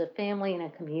as a family and a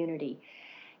community.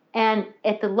 And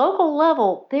at the local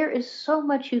level, there is so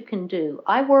much you can do.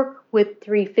 I work with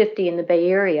 350 in the Bay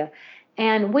Area,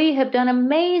 and we have done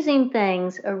amazing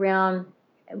things around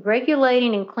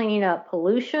regulating and cleaning up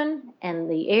pollution and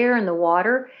the air and the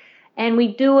water. And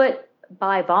we do it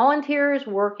by volunteers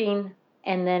working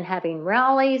and then having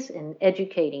rallies and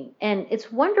educating. And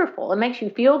it's wonderful. It makes you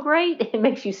feel great. It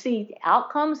makes you see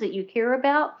outcomes that you care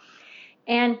about.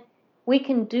 And we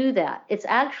can do that. It's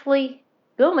actually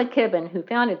Bill McKibben, who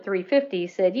founded 350,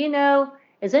 said,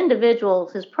 as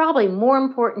individuals, it's probably more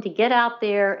important to get out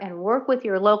there and work with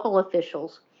your local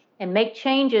officials and make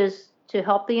changes to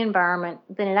help the environment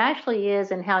than it actually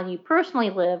is in how you personally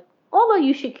live, although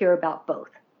you should care about both.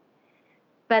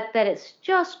 But that it's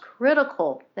just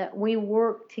critical that we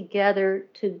work together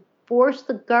to force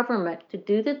the government to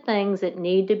do the things that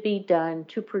need to be done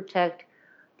to protect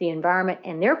the environment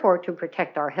and therefore to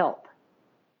protect our health.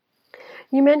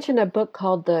 You mentioned a book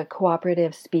called The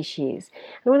Cooperative Species.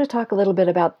 I want to talk a little bit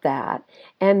about that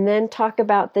and then talk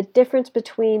about the difference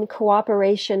between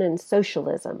cooperation and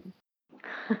socialism.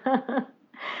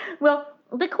 Well,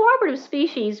 the cooperative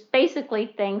species basically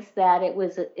thinks that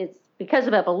it's because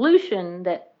of evolution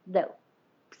that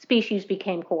species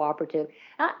became cooperative.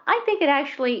 I think it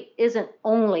actually isn't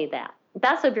only that.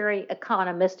 That's a very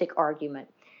economistic argument.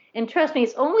 And trust me,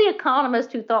 it's only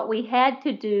economists who thought we had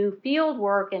to do field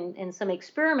work and some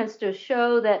experiments to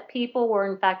show that people were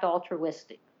in fact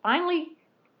altruistic. Finally,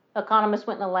 economists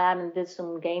went in the lab and did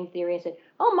some game theory and said,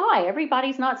 oh my,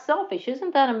 everybody's not selfish.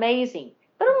 Isn't that amazing?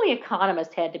 But only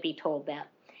economists had to be told that.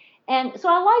 And so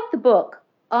I like the book,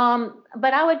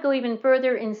 but I would go even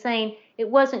further in saying it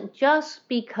wasn't just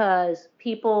because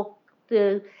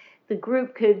the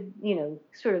group could,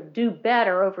 sort of do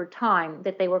better over time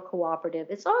that they were cooperative.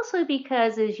 It's also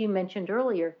because, as you mentioned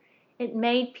earlier, it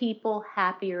made people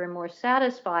happier and more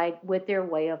satisfied with their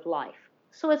way of life.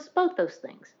 So it's both those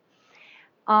things.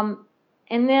 And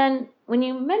then when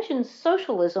you mention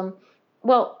socialism,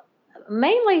 well,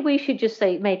 mainly we should just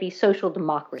say maybe social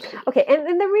democracy. Okay,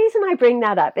 and the reason I bring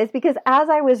that up is because as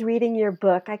I was reading your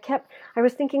book, I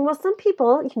was thinking, well, some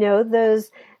people,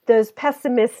 those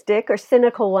pessimistic or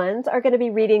cynical ones are going to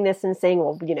be reading this and saying,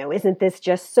 well, isn't this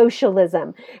just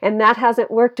socialism? And that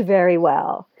hasn't worked very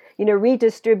well.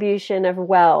 Redistribution of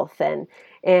wealth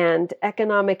and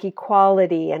economic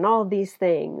equality and all these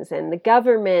things, and the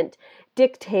government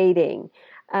dictating,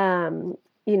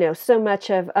 so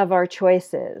much of our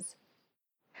choices.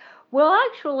 Well,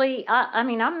 actually,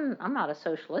 I'm not a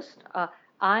socialist. I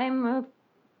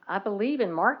believe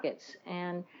in markets,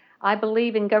 and I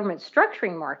believe in government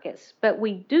structuring markets. But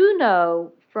we do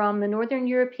know from the Northern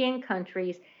European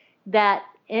countries that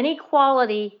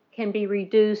inequality can be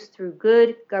reduced through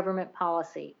good government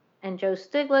policy. And Joe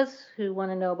Stiglitz, who won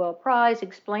a Nobel Prize,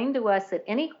 explained to us that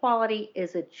inequality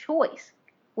is a choice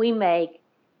we make.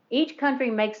 Each country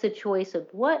makes a choice of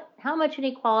how much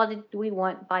inequality do we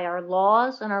want by our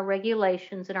laws and our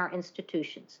regulations and our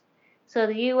institutions. So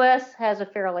the U.S. has a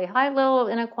fairly high level of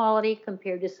inequality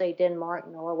compared to, say, Denmark,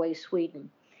 Norway, Sweden.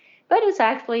 But it's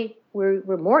actually, we're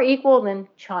more equal than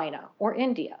China or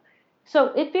India. So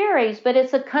it varies, but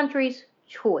it's a country's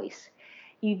choice.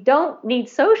 You don't need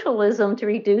socialism to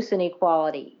reduce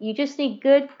inequality. You just need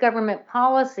good government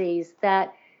policies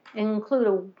that include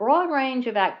a broad range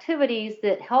of activities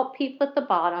that help people at the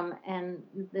bottom, and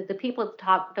the people at the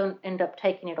top don't end up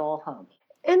taking it all home.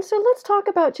 And so let's talk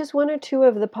about just one or two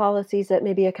of the policies that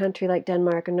maybe a country like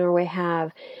Denmark or Norway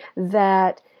have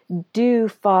that do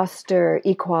foster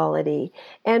equality,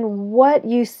 and what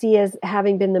you see as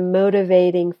having been the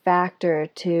motivating factor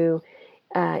to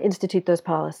institute those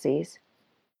policies.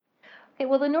 Okay,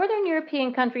 well, the Northern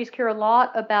European countries care a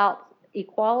lot about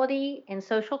equality and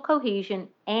social cohesion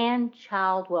and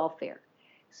child welfare.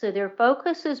 So their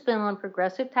focus has been on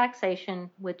progressive taxation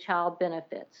with child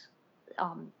benefits.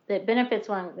 That benefits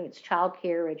on it's child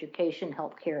care, education,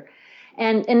 health care,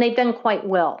 and they've done quite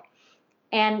well.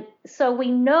 And so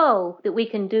we know that we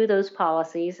can do those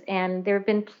policies, and there have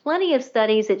been plenty of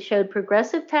studies that showed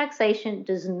progressive taxation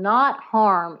does not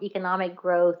harm economic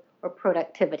growth or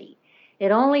productivity.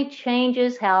 It only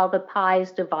changes how the pie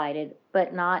is divided,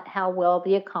 but not how well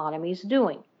the economy is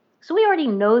doing. So we already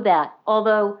know that,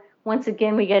 although once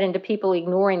again we get into people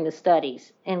ignoring the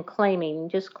studies and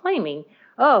just claiming,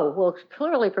 oh, well,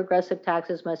 clearly progressive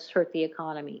taxes must hurt the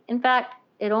economy. In fact,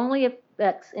 it only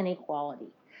affects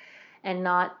inequality and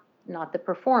not the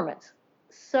performance.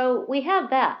 So we have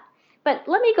that. But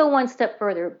let me go one step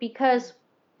further, because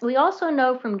we also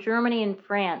know from Germany and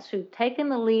France, who've taken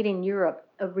the lead in Europe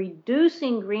of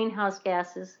reducing greenhouse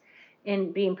gases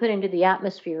and being put into the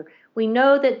atmosphere. We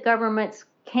know that governments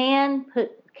can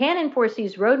enforce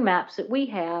these roadmaps that we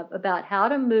have about how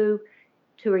to move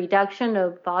to a reduction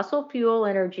of fossil fuel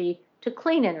energy to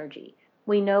clean energy.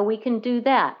 We know we can do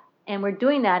that, and we're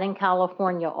doing that in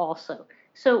California also.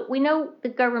 So we know the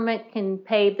government can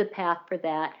pave the path for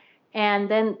that, and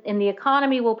then the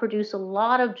economy will produce a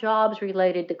lot of jobs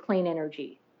related to clean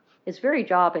energy. It's very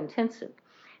job intensive.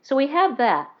 So we have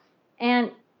that.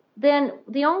 And then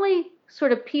the only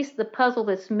sort of piece of the puzzle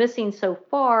that's missing so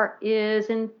far is,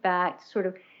 in fact, sort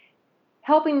of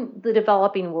helping the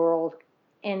developing world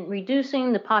and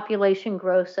reducing the population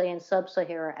growth, say, in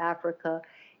sub-Saharan Africa,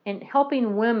 and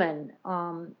helping women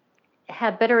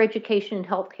have better education and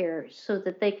health care so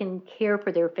that they can care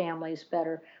for their families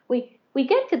better. We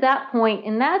get to that point,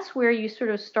 and that's where you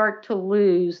sort of start to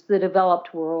lose the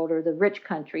developed world or the rich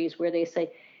countries, where they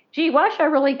say, gee, why should I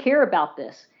really care about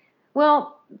this?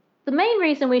 Well, the main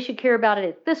reason we should care about it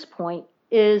at this point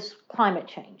is climate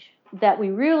change, that we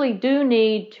really do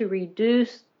need to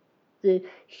reduce the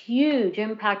huge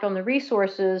impact on the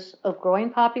resources of growing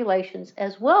populations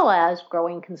as well as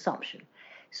growing consumption.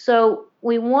 So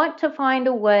we want to find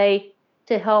a way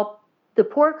to help the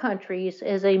poor countries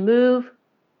as they move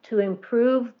to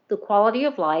improve the quality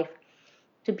of life,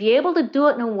 to be able to do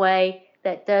it in a way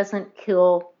that doesn't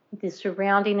kill the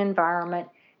surrounding environment,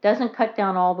 doesn't cut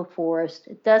down all the forest,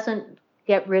 it doesn't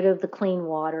get rid of the clean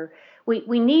water.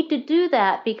 We need to do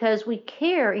that because we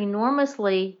care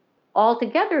enormously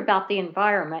altogether about the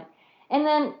environment. And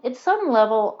then at some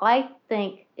level, I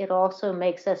think it also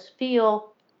makes us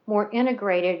feel more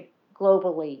integrated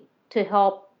globally to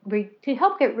help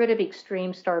get rid of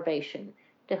extreme starvation,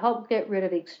 to help get rid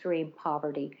of extreme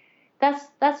poverty.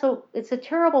 It's a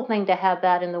terrible thing to have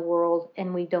that in the world,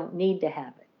 and we don't need to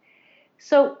have it.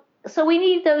 So we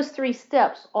need those three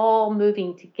steps all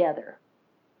moving together.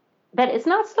 But it's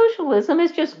not socialism,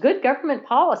 it's just good government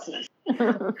policies.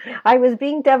 I was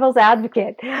being devil's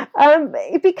advocate because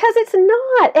it's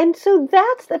not. And so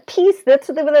that's the piece, that's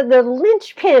the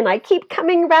linchpin I keep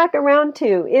coming back around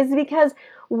to, is because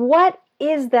what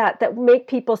is that make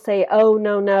people say, oh,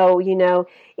 no,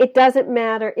 it doesn't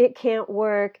matter, it can't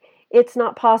work, it's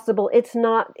not possible, it's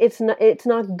not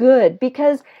good,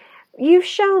 because you've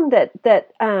shown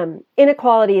that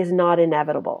inequality is not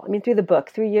inevitable. I mean, through the book,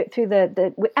 through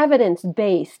the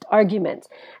evidence-based arguments,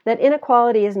 that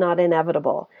inequality is not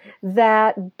inevitable,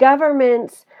 that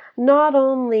governments not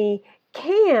only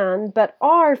can, but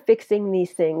are fixing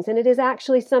these things, and it is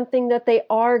actually something that they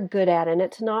are good at, and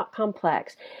it's not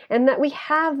complex, and that we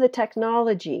have the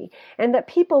technology, and that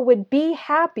people would be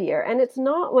happier, and it's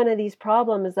not one of these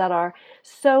problems that are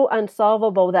so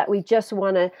unsolvable that we just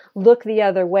want to look the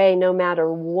other way no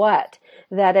matter what,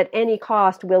 that at any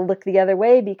cost we'll look the other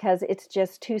way because it's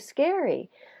just too scary.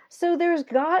 So there's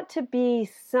got to be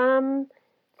some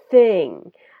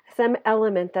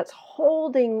element that's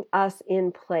holding us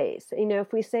in place.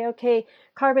 If we say, okay,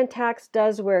 carbon tax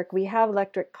does work, we have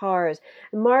electric cars,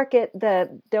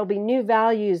 there'll be new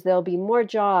values, there'll be more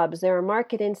jobs, there are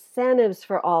market incentives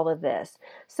for all of this.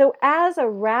 So as a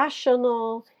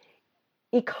rational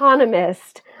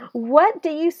economist, what do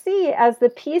you see as the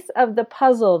piece of the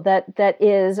puzzle that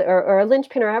is, or a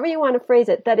linchpin, or however you want to phrase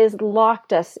it, that is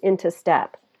locked us into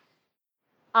step?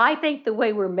 I think the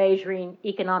way we're measuring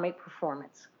economic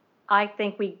performance. I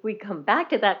think we come back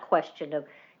to that question of,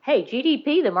 hey,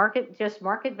 GDP, the market, just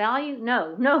market value?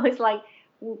 No, it's like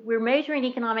we're measuring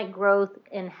economic growth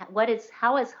and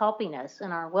how it's helping us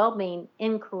and our well-being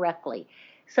incorrectly.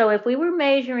 So if we were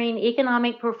measuring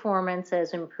economic performance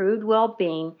as improved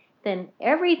well-being, then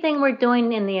everything we're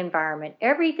doing in the environment,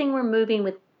 everything we're moving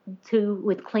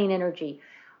with clean energy,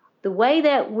 the way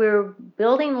that we're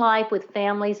building life with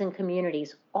families and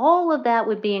communities, all of that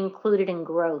would be included in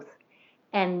growth.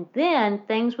 And then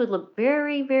things would look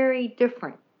very, very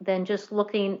different than just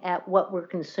looking at what we're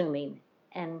consuming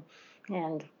and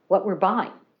what we're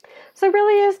buying. So it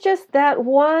really is just that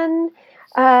one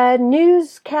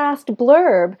newscast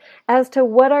blurb as to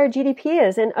what our GDP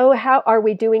is, and how are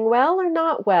we doing well or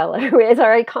not well? Is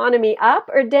our economy up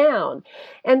or down?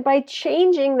 And by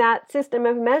changing that system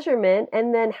of measurement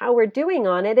and then how we're doing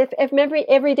on it, if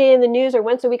every day in the news or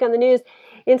once a week on the news,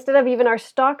 instead of even our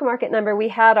stock market number, we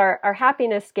had our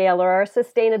happiness scale or our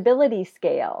sustainability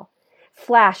scale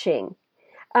flashing,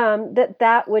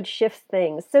 that would shift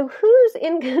things. So who's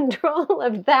in control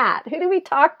of that? Who do we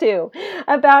talk to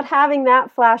about having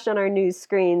that flash on our news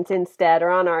screens instead, or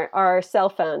on our cell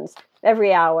phones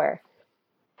every hour?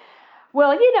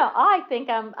 Well,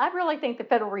 I really think the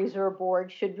Federal Reserve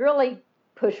Board should really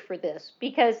push for this,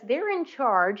 because they're in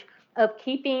charge of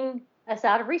keeping us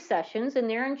out of recessions, and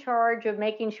they're in charge of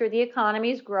making sure the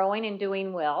economy is growing and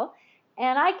doing well.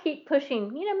 And I keep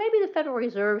pushing, maybe the Federal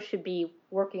Reserve should be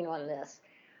working on this.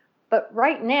 But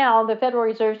right now, the Federal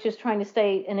Reserve is just trying to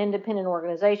stay an independent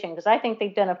organization, because I think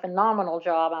they've done a phenomenal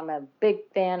job. I'm a big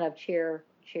fan of Chair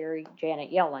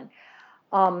Janet Yellen.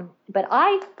 But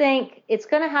I think it's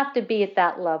going to have to be at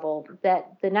that level,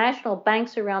 that the national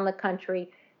banks around the country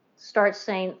start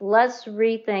saying, let's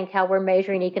rethink how we're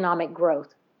measuring economic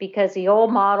growth, because the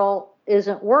old model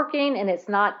isn't working and it's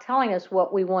not telling us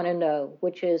what we want to know,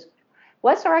 which is,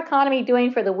 what's our economy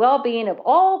doing for the well-being of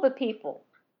all the people?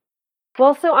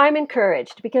 Well, so I'm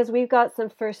encouraged, because we've got some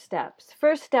first steps.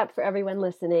 First step for everyone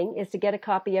listening is to get a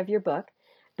copy of your book,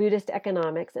 Buddhist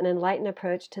Economics, An Enlightened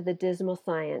Approach to the Dismal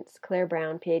Science, Claire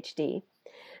Brown, PhD.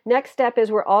 Next step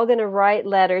is we're all going to write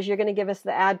letters. You're going to give us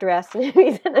the address and who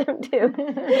we send them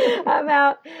to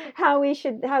about how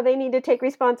they need to take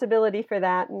responsibility for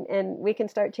that, and we can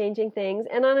start changing things.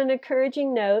 And on an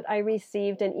encouraging note, I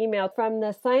received an email from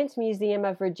the Science Museum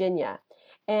of Virginia,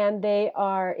 and they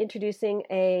are introducing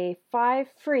a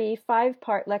free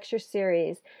 5-part lecture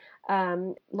series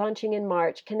launching in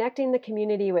March, connecting the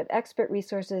community with expert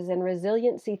resources and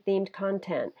resiliency-themed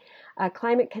content.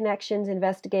 Climate Connections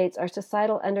investigates our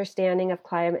societal understanding of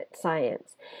climate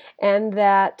science, and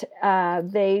that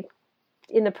they,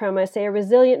 in the promo, say a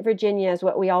resilient Virginia is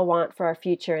what we all want for our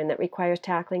future, and that requires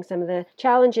tackling some of the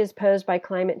challenges posed by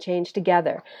climate change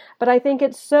together. But I think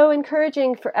it's so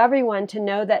encouraging for everyone to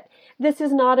know that this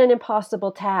is not an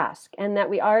impossible task, and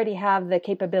that we already have the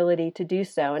capability to do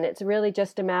so, and it's really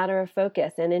just a matter of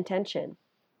focus and intention.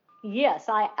 Yes,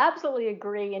 I absolutely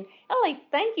agree. And Ellie,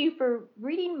 thank you for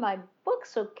reading my book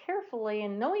so carefully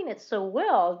and knowing it so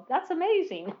well. That's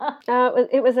amazing.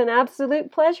 It was an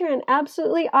absolute pleasure, and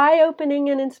absolutely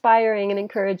eye-opening and inspiring and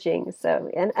encouraging,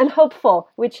 and hopeful,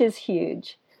 which is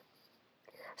huge.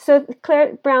 So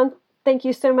Claire Brown, thank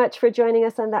you so much for joining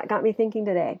us on That Got Me Thinking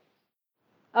today.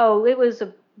 Oh, it was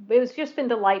just been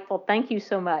delightful. Thank you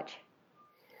so much.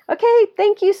 Okay,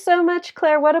 thank you so much,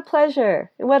 Claire. What a pleasure.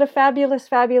 And what a fabulous,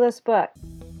 fabulous book.